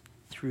Jesus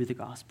through the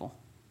gospel.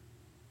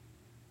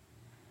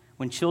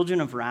 When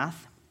children of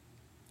wrath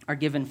are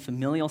given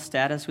familial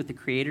status with the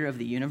creator of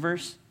the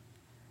universe,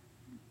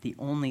 the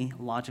only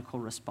logical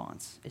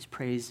response is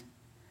praise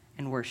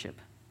and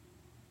worship.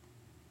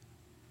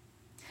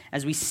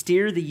 As we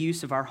steer the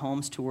use of our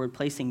homes toward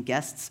placing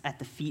guests at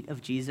the feet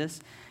of Jesus,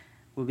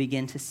 we'll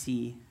begin to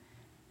see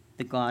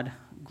the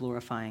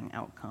God-glorifying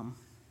outcome.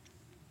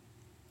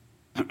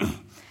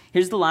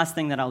 Here's the last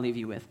thing that I'll leave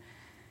you with.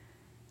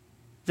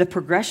 The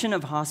progression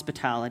of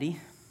hospitality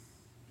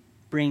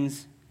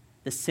brings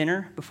the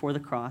sinner before the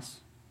cross,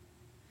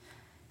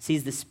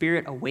 sees the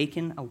Spirit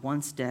awaken a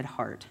once dead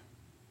heart,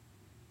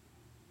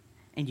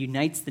 and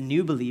unites the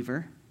new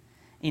believer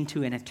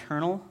into an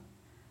eternal,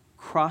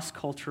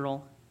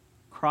 cross-cultural,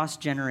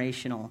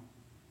 cross-generational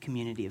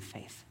community of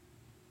faith.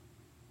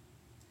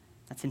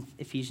 That's in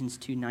Ephesians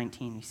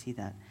 2:19. We see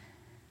that.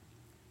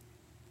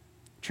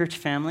 Church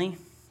family,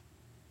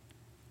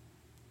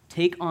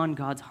 take on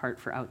God's heart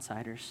for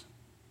outsiders.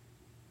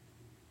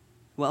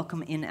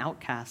 Welcome in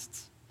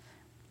outcasts.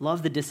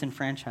 Love the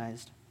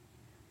disenfranchised.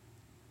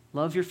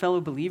 Love your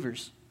fellow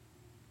believers.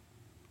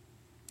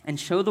 And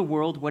show the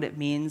world what it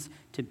means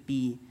to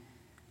be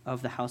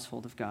of the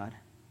household of God.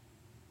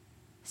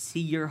 See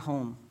your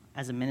home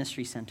as a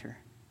ministry center.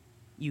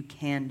 You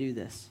can do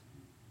this.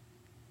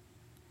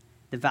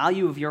 The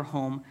value of your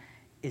home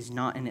is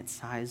not in its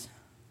size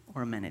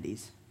or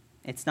amenities.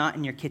 It's not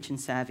in your kitchen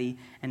savvy,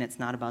 and it's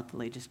not about the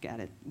latest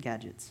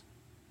gadgets.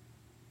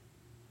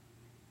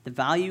 The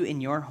value in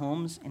your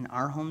homes, in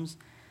our homes,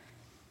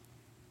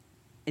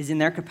 is in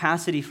their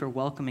capacity for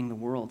welcoming the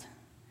world,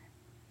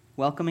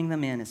 welcoming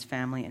them in as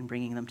family and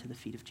bringing them to the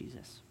feet of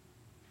Jesus.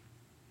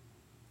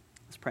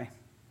 Let's pray.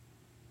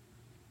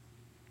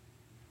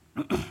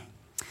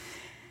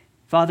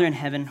 Father in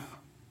heaven,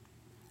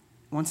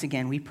 once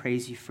again, we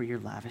praise you for your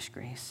lavish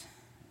grace.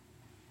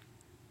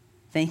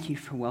 Thank you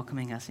for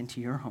welcoming us into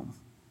your home.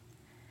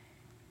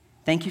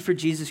 Thank you for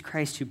Jesus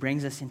Christ, who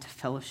brings us into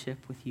fellowship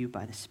with you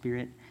by the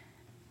Spirit.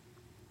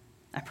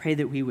 I pray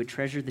that we would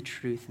treasure the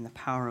truth and the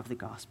power of the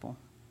gospel.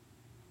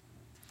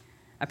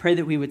 I pray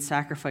that we would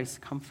sacrifice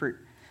the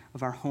comfort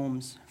of our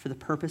homes for the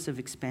purpose of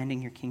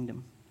expanding your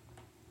kingdom.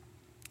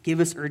 Give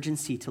us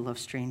urgency to love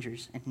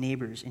strangers and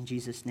neighbors in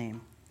Jesus'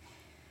 name.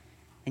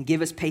 And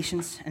give us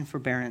patience and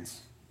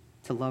forbearance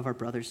to love our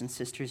brothers and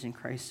sisters in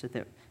Christ so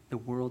that the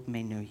world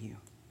may know you.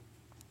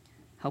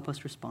 Help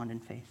us respond in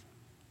faith.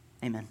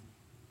 Amen.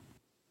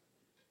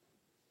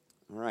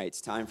 All right,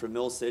 it's time for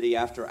Mill City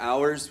After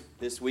Hours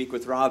this week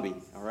with Robbie,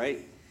 all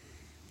right?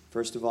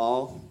 First of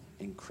all,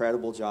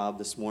 incredible job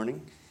this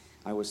morning.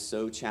 I was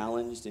so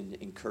challenged and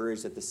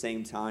encouraged at the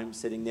same time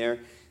sitting there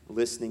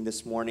listening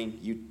this morning.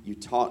 You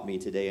taught me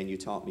today, and you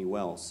taught me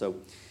well. So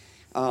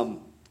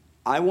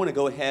I want to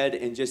go ahead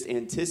and just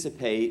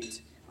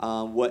anticipate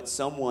what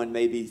someone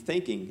may be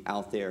thinking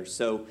out there.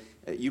 So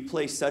you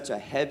place such a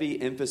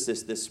heavy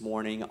emphasis this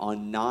morning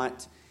on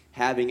not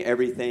having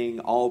everything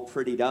all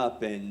prettied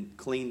up and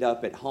cleaned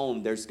up at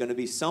home. There's going to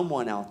be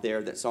someone out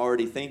there that's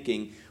already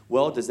thinking,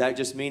 well, does that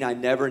just mean I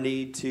never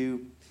need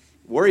to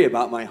worry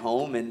about my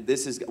home? And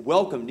this is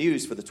welcome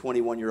news for the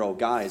 21-year-old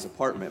guy's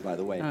apartment, by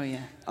the way. Oh,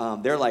 yeah.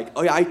 They're like,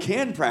 oh, yeah, I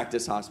can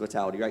practice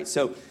hospitality, right?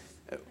 So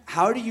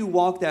how do you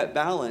walk that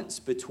balance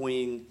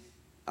between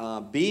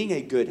being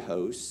a good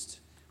host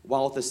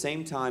while at the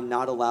same time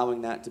not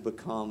allowing that to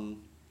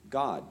become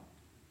God?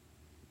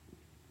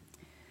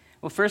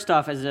 Well, first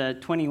off, as a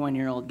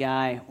 21-year-old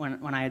guy,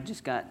 when I had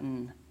just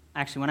gotten,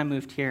 actually when I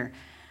moved here,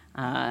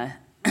 I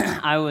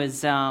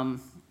was,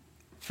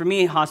 for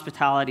me,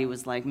 hospitality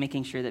was like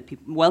making sure that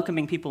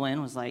welcoming people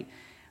in was like,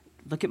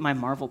 look at my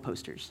Marvel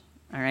posters,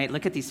 all right?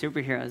 Look at these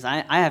superheroes.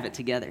 I have it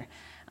together.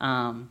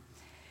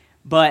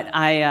 But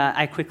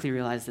I quickly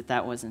realized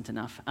that wasn't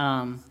enough.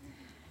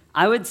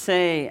 I would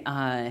say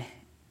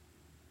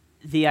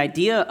the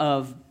idea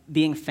of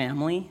being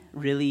family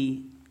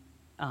really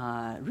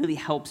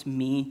helps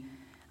me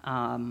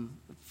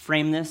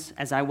frame this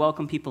as I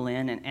welcome people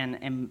in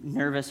and am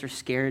nervous or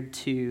scared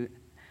to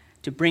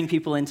bring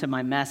people into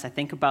my mess. I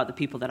think about the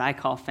people that I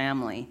call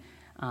family,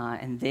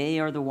 and they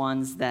are the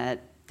ones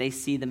that they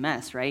see the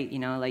mess, right? You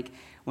know, like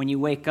when you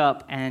wake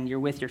up and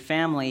you're with your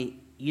family,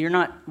 you're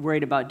not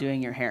worried about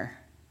doing your hair.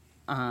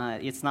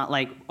 It's not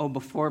like, oh,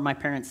 before my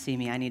parents see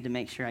me, I need to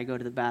make sure I go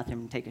to the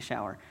bathroom and take a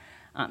shower.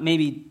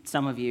 Maybe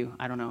some of you,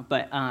 I don't know.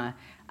 But I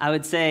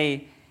would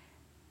say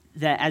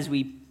that as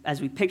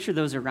we picture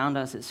those around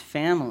us as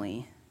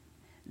family,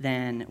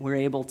 then we're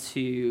able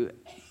to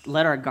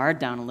let our guard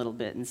down a little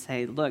bit and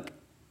say, look,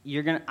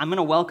 I'm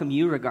gonna welcome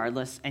you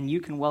regardless, and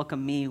you can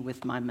welcome me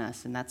with my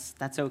mess, and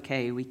that's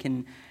okay. We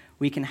can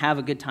have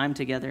a good time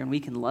together, and we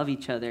can love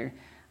each other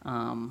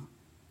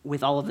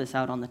with all of this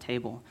out on the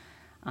table.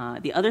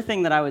 The other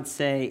thing that I would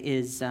say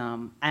is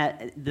kind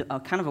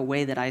of a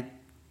way that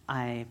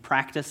I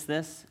practice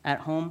this at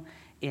home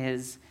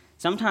is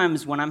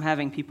sometimes when I'm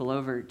having people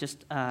over,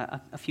 just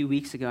a few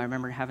weeks ago, I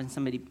remember having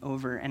somebody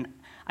over, and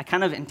I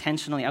kind of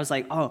intentionally, I was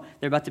like, oh,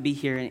 they're about to be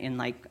here in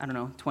like,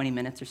 20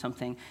 minutes or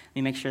something. Let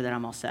me make sure that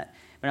I'm all set.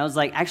 But I was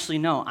like, actually,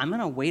 no, I'm going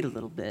to wait a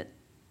little bit.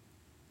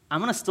 I'm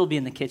going to still be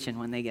in the kitchen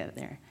when they get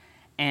there.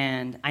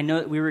 And I know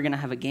that we were going to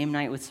have a game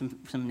night with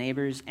some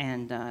neighbors,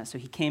 and so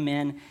he came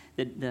in,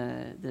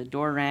 the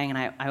door rang, and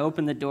I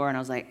opened the door, and I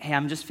was like, hey,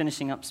 I'm just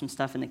finishing up some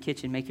stuff in the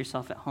kitchen, make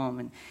yourself at home.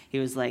 And he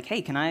was like,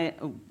 hey,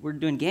 we're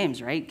doing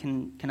games, right?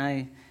 Can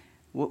I,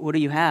 what do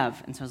you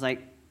have? And so I was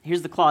like,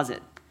 here's the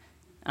closet.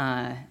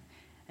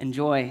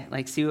 Enjoy,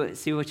 like see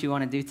what you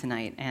want to do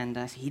tonight. And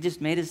he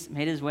just made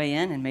his way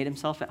in and made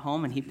himself at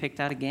home, and he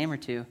picked out a game or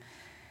two.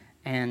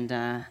 And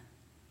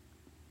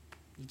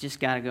you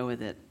just got to go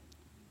with it.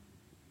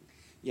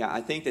 Yeah,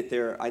 I think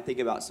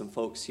about some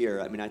folks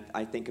here. I mean,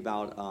 I think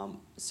about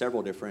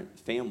several different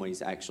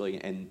families, actually.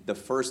 And the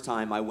first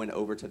time I went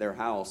over to their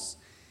house,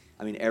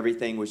 I mean,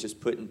 everything was just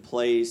put in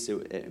place.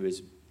 It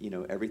was,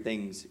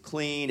 everything's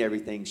clean,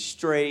 everything's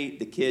straight.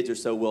 The kids are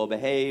so well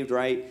behaved,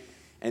 right?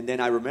 And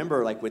then I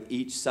remember, like, with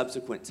each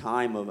subsequent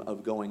time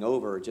of going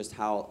over, just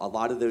how a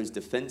lot of those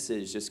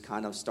defenses just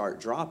kind of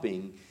start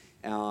dropping.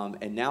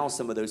 And now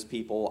some of those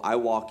people, I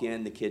walk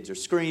in, the kids are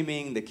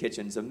screaming, the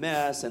kitchen's a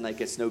mess, and like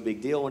it's no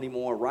big deal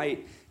anymore,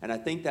 right? And I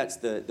think that's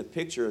the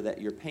picture that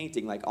you're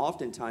painting. Like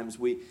oftentimes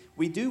we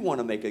do want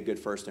to make a good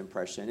first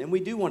impression, and we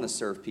do want to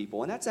serve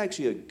people, and that's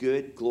actually a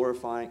good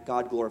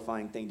God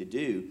glorifying thing to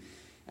do.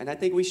 And I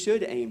think we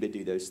should aim to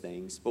do those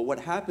things. But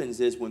what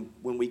happens is when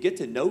we get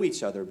to know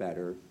each other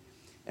better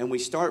and we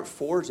start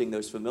forging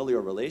those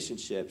familiar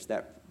relationships,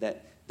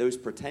 that those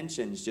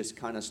pretensions just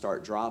kind of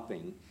start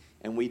dropping.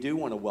 And we do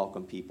want to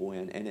welcome people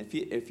in. And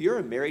if you're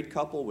a married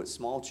couple with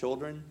small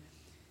children,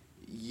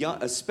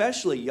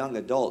 especially young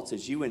adults,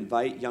 as you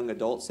invite young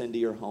adults into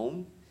your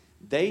home,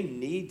 they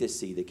need to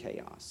see the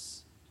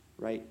chaos,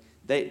 right?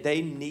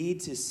 They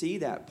need to see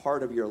that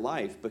part of your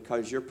life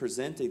because you're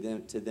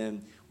presenting to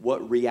them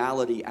what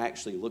reality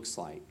actually looks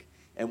like.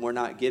 And we're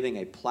not giving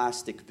a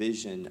plastic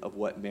vision of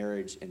what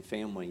marriage and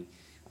family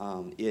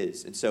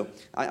is. And so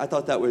I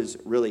thought that was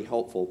really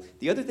helpful.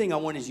 The other thing I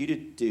wanted you to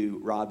do,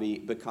 Robbie,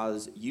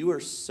 because you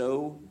are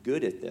so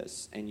good at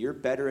this, and you're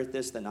better at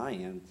this than I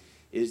am,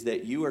 is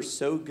that you are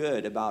so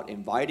good about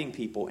inviting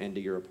people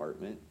into your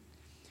apartment,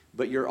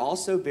 but you're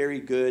also very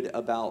good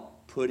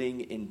about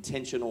putting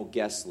intentional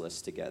guest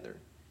lists together.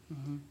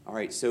 Mm-hmm. All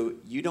right, so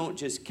you don't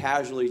just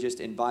casually just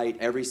invite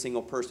every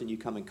single person you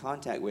come in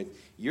contact with.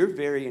 You're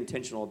very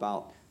intentional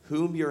about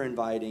whom you're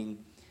inviting,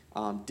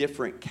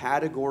 different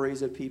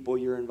categories of people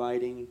you're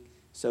inviting.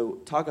 So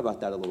talk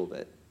about that a little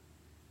bit.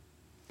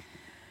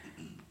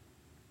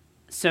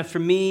 So for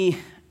me,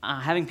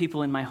 having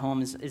people in my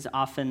home is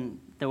often,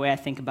 the way I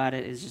think about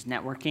it is just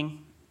networking.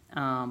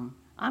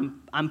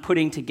 I'm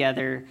putting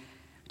together,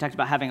 we talked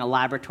about having a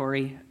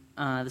laboratory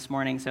this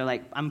morning, so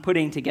I'm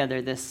putting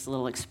together this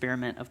little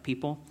experiment of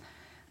people.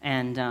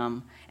 And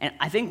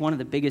I think one of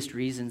the biggest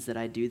reasons that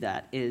I do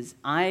that is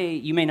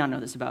you may not know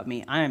this about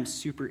me, I am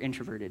super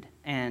introverted.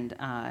 And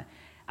I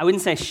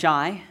wouldn't say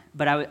shy,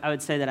 but I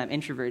would say that I'm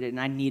introverted and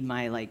I need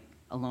my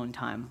alone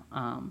time.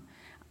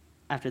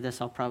 After this,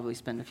 I'll probably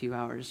spend a few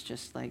hours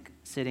just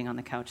sitting on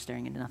the couch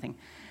staring into nothing.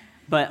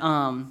 But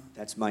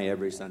that's my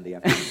every Sunday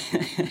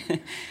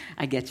afternoon.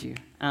 I get you.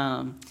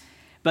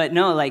 But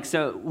no,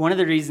 so one of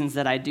the reasons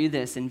that I do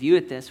this and view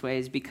it this way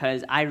is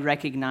because I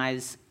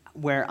recognize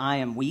where I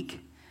am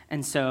weak.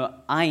 And so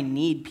I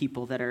need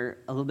people that are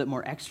a little bit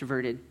more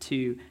extroverted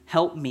to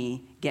help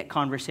me get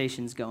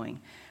conversations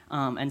going.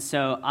 And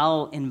so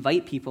I'll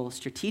invite people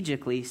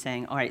strategically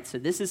saying, all right, so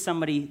this is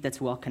somebody that's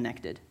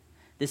well-connected.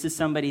 This is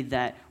somebody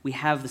that we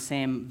have the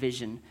same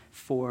vision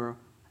for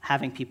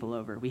having people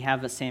over. We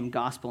have the same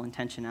gospel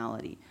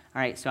intentionality.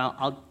 All right, so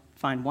I'll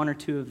find one or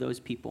two of those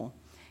people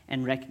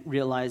and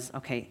realize,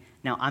 okay,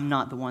 now I'm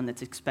not the one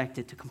that's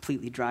expected to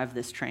completely drive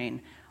this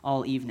train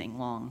all evening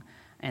long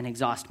and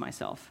exhaust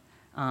myself.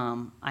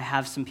 I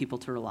have some people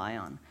to rely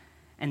on.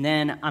 And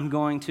then I'm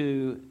going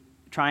to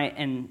try,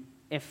 and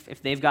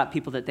if they've got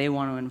people that they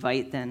want to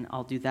invite, then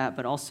I'll do that.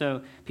 But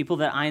also people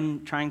that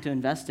I'm trying to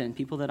invest in,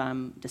 people that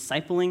I'm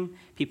discipling,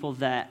 people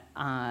that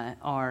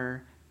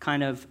are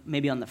kind of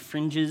maybe on the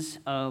fringes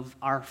of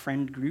our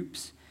friend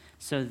groups,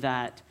 so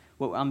that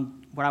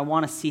what I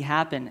want to see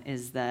happen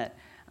is that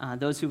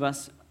those of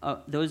us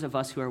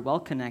who are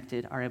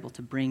well-connected are able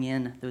to bring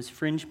in those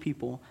fringe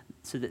people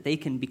so that they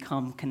can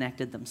become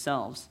connected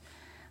themselves.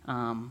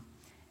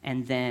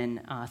 And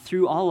then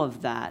through all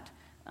of that,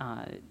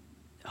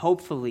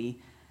 hopefully,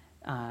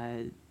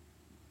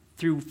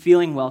 through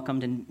feeling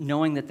welcomed and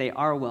knowing that they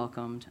are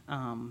welcomed,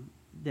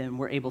 then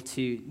we're able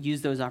to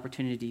use those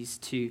opportunities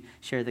to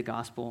share the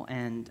gospel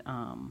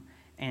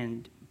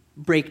and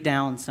break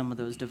down some of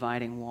those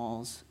dividing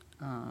walls.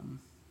 I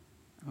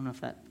don't know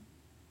if that...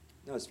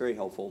 No, it's very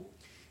helpful.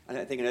 And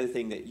I think another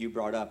thing that you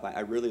brought up,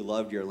 I really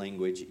loved your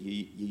language.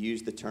 You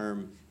used the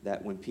term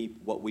that when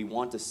what we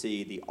want to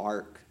see, the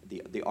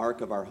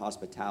arc of our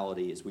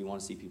hospitality is we want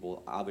to see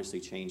people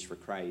obviously change for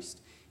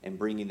Christ and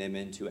bringing them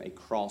into a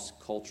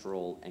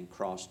cross-cultural and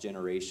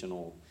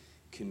cross-generational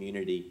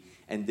community.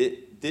 And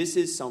this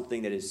is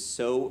something that is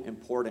so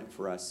important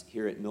for us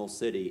here at Mill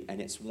City, and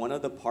it's one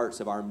of the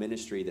parts of our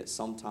ministry that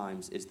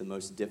sometimes is the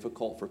most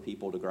difficult for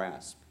people to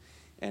grasp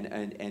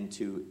and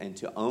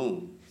to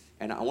own.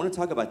 And I want to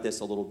talk about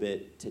this a little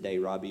bit today,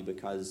 Robbie,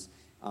 because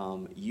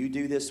you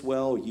do this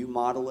well, you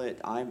model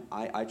it.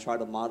 I try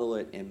to model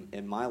it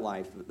in my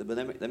life. But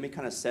let me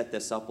kind of set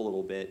this up a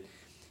little bit,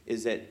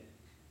 is that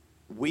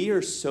we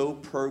are so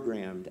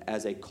programmed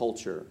as a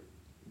culture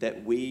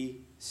that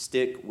we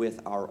stick with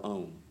our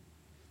own.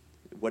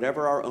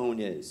 Whatever our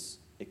own is.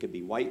 It could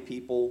be white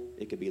people,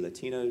 it could be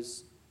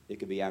Latinos, it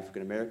could be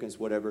African Americans,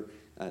 whatever,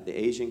 the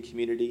Asian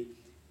community.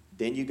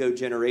 Then you go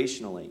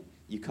generationally.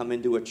 You come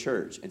into a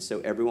church, and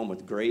so everyone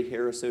with gray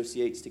hair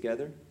associates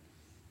together.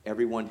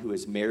 Everyone who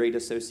is married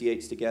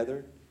associates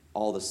together.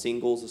 All the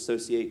singles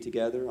associate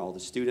together. All the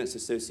students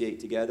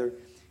associate together.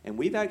 And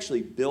we've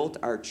actually built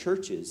our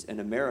churches in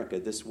America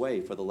this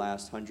way for the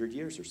last 100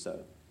 years or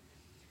so.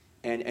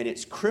 And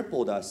it's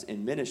crippled us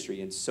in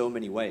ministry in so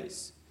many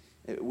ways.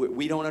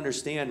 We don't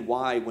understand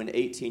why when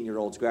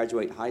 18-year-olds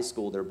graduate high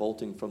school, they're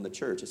bolting from the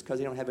church. It's because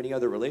they don't have any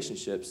other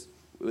relationships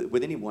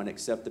with anyone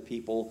except the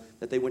people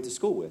that they went to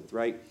school with,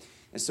 right?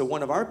 And so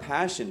one of our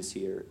passions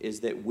here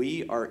is that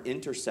we are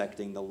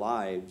intersecting the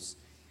lives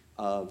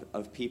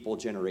of people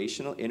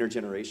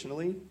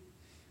intergenerationally.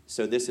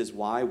 So this is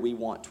why we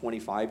want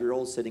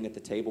 25-year-olds sitting at the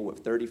table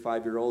with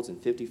 35-year-olds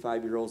and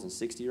 55-year-olds and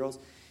 60-year-olds.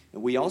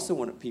 And we also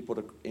want people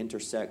to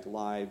intersect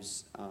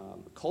lives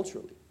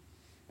culturally,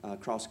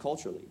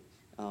 cross-culturally.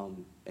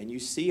 And you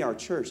see our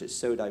church, it's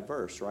so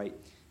diverse, right?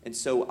 And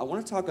so I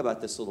want to talk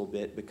about this a little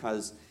bit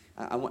because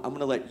I'm going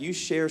to let you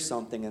share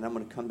something, and I'm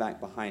going to come back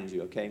behind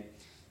you, okay?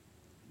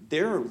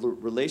 There are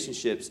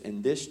relationships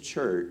in this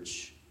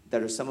church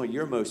that are some of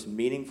your most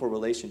meaningful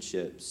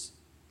relationships,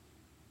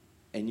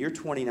 and you're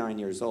 29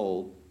 years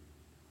old,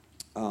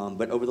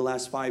 but over the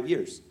last 5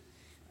 years.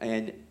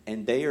 And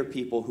they are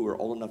people who are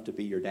old enough to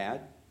be your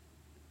dad.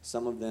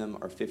 Some of them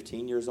are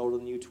 15 years older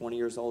than you, 20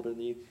 years older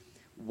than you.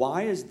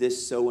 Why is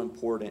this so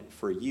important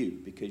for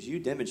you? Because you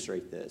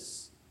demonstrate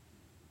this.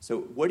 So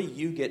what do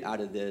you get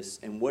out of this,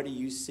 and what do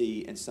you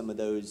see in some of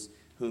those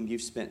whom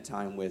you've spent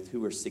time with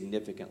who are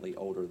significantly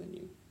older than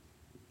you?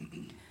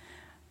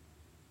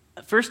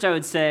 First, I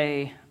would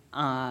say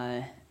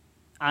when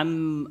I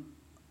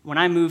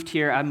moved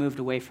here, I moved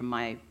away from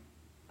my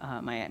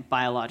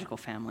biological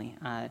family.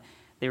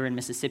 They were in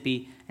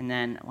Mississippi, and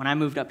then when I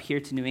moved up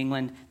here to New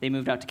England, they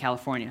moved out to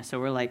California. So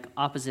we're like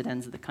opposite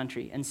ends of the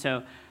country. And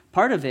so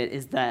part of it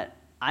is that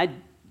I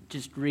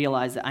just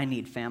realized that I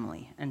need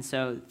family. And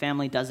so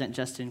family doesn't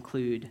just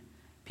include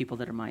people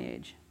that are my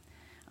age.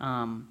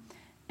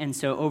 And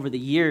so over the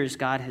years,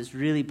 God has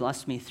really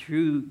blessed me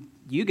through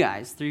you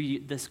guys,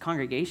 through this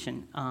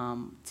congregation,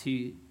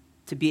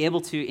 to be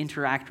able to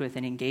interact with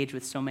and engage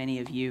with so many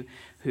of you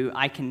who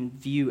I can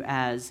view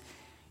as,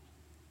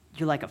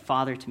 you're like a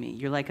father to me,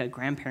 you're like a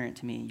grandparent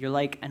to me, you're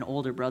like an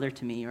older brother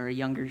to me or a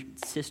younger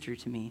sister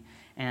to me,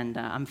 and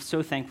I'm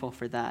so thankful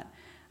for that.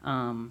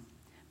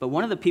 But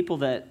one of the people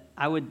that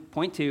I would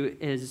point to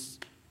is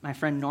my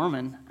friend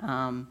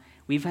Norman.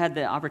 We've had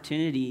the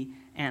opportunity,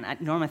 and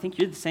Norman, I think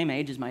you're the same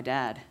age as my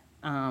dad,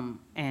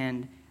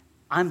 and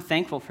I'm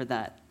thankful for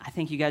that. I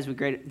think you guys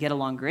would get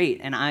along great,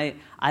 and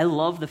I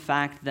love the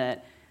fact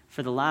that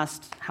for the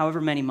last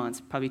however many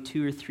months, probably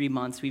 2 or 3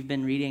 months, we've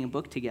been reading a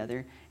book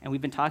together, and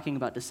we've been talking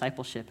about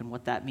discipleship and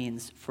what that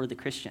means for the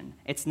Christian.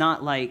 It's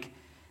not like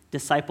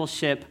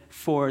discipleship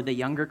for the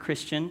younger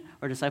Christian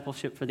or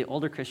discipleship for the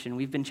older Christian.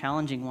 We've been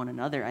challenging one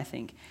another, I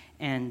think.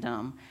 And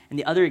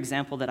the other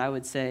example that I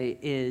would say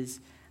is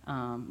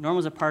Norm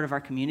was a part of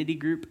our community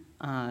group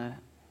at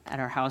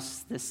our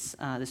house this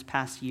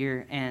past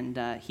year,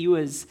 and he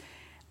was,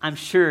 I'm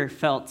sure,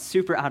 felt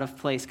super out of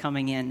place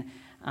coming in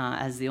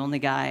as the only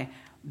guy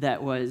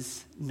that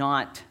was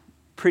not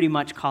pretty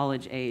much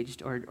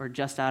college-aged or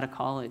just out of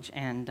college.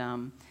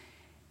 And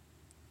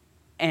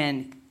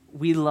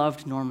we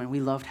loved Norman. We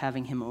loved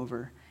having him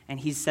over. And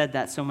he's said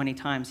that so many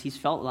times. He's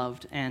felt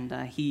loved. And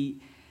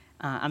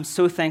I'm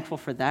so thankful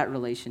for that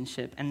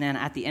relationship. And then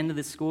at the end of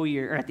the school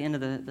year, or at the end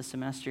of the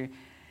semester,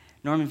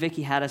 Norm and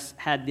Vicky had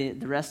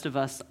the rest of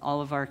us, all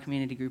of our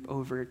community group,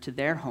 over to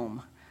their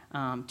home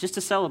just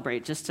to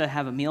celebrate, just to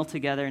have a meal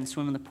together and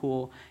swim in the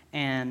pool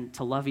and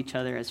to love each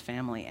other as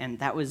family. And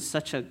that was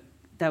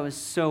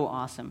so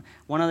awesome.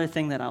 One other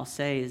thing that I'll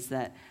say is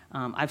that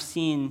I've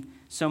seen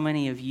so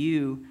many of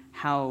you,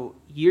 how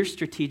you're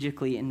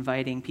strategically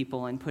inviting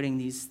people and putting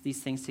these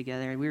things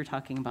together. We were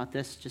talking about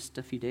this just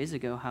a few days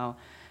ago,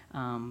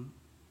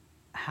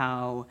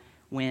 how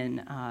when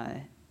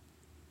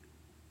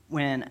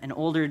an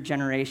older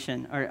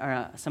generation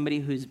or somebody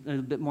who's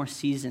a bit more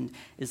seasoned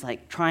is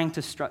like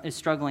is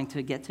struggling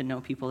to get to know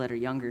people that are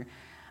younger,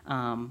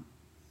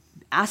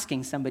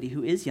 asking somebody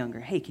who is younger,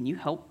 hey, can you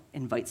help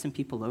invite some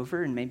people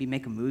over and maybe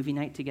make a movie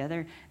night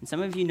together? And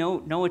some of you know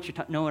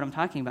what I'm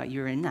talking about.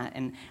 You're in that,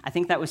 and I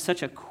think that was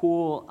such a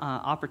cool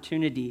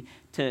opportunity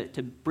to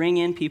bring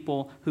in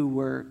people who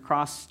were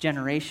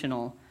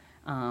cross-generational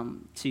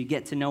to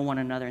get to know one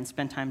another and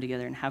spend time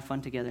together and have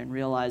fun together and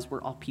realize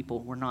we're all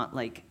people. We're not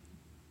like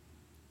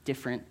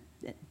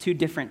too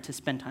different to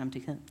spend time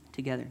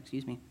together.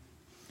 Excuse me.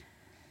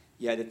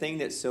 Yeah, the thing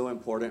that's so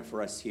important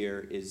for us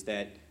here is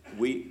that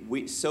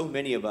we so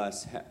many of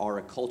us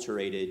are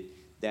acculturated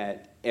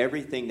that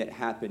everything that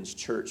happens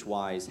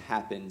church-wise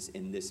happens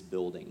in this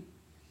building.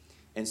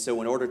 And so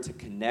in order to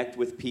connect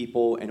with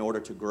people, in order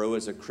to grow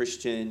as a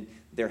Christian,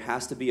 there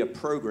has to be a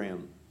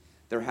program.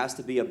 There has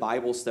to be a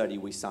Bible study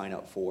we sign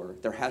up for.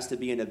 There has to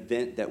be an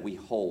event that we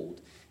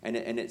hold. And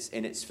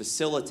it's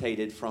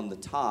facilitated from the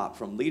top,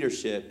 from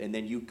leadership, and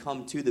then you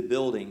come to the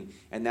building,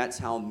 and that's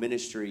how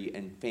ministry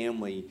and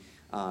family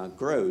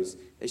grows.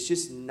 It's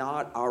just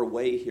not our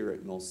way here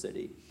at Mill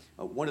City.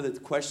 One of the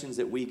questions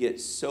that we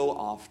get so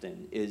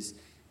often is,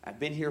 I've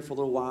been here for a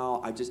little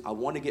while, I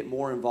want to get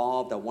more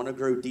involved, I want to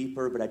grow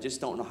deeper, but I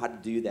just don't know how to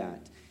do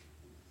that.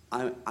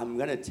 I'm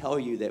going to tell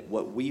you that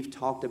what we've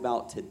talked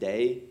about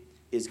today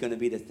is going to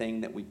be the thing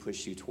that we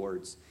push you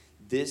towards.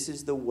 This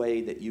is the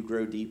way that you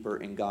grow deeper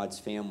in God's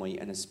family,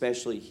 and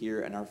especially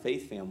here in our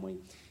faith family,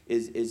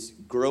 is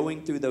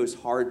growing through those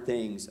hard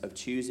things of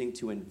choosing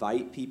to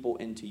invite people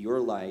into your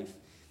life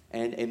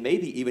and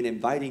maybe even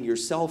inviting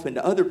yourself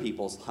into other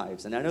people's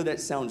lives. And I know that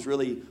sounds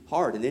really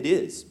hard, and it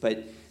is,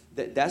 but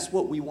that's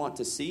what we want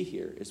to see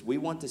here, is we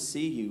want to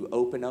see you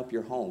open up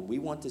your home. We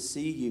want to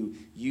see you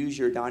use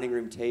your dining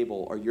room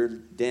table or your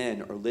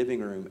den or living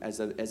room as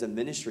a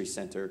ministry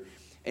center.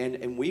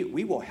 And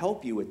we will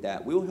help you with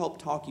that. We will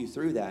help talk you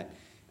through that.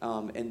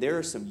 And there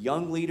are some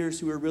young leaders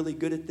who are really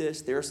good at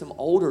this. There are some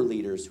older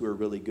leaders who are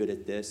really good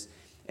at this.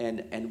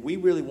 And we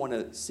really want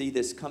to see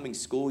this coming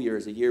school year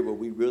as a year where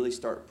we really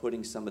start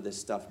putting some of this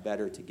stuff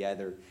better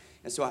together.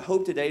 And so I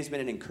hope today's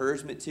been an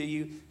encouragement to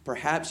you.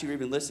 Perhaps you're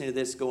even listening to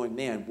this going,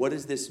 man, what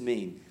does this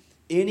mean?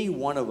 Any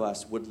one of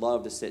us would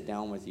love to sit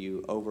down with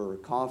you over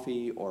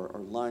coffee or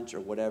lunch or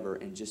whatever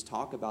and just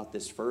talk about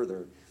this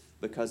further,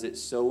 because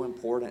it's so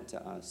important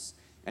to us.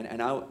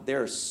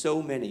 There are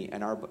so many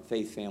in our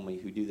faith family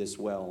who do this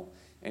well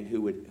and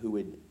who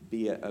would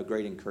be a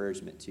great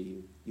encouragement to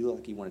you. You look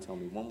like you want to tell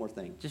me one more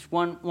thing. Just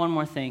one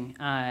more thing.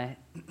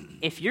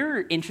 If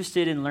you're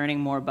interested in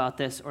learning more about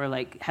this, or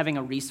like having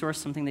a resource,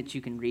 something that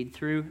you can read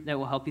through that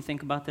will help you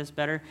think about this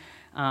better,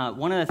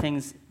 one of the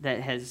things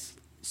that has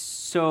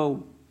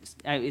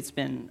it's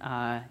been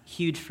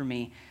huge for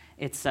me.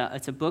 It's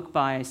a book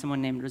by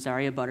someone named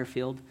Rosaria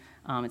Butterfield.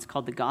 It's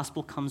called The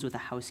Gospel Comes with a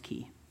House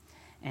Key.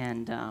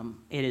 And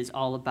it is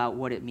all about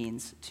what it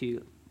means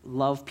to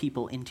love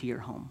people into your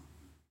home.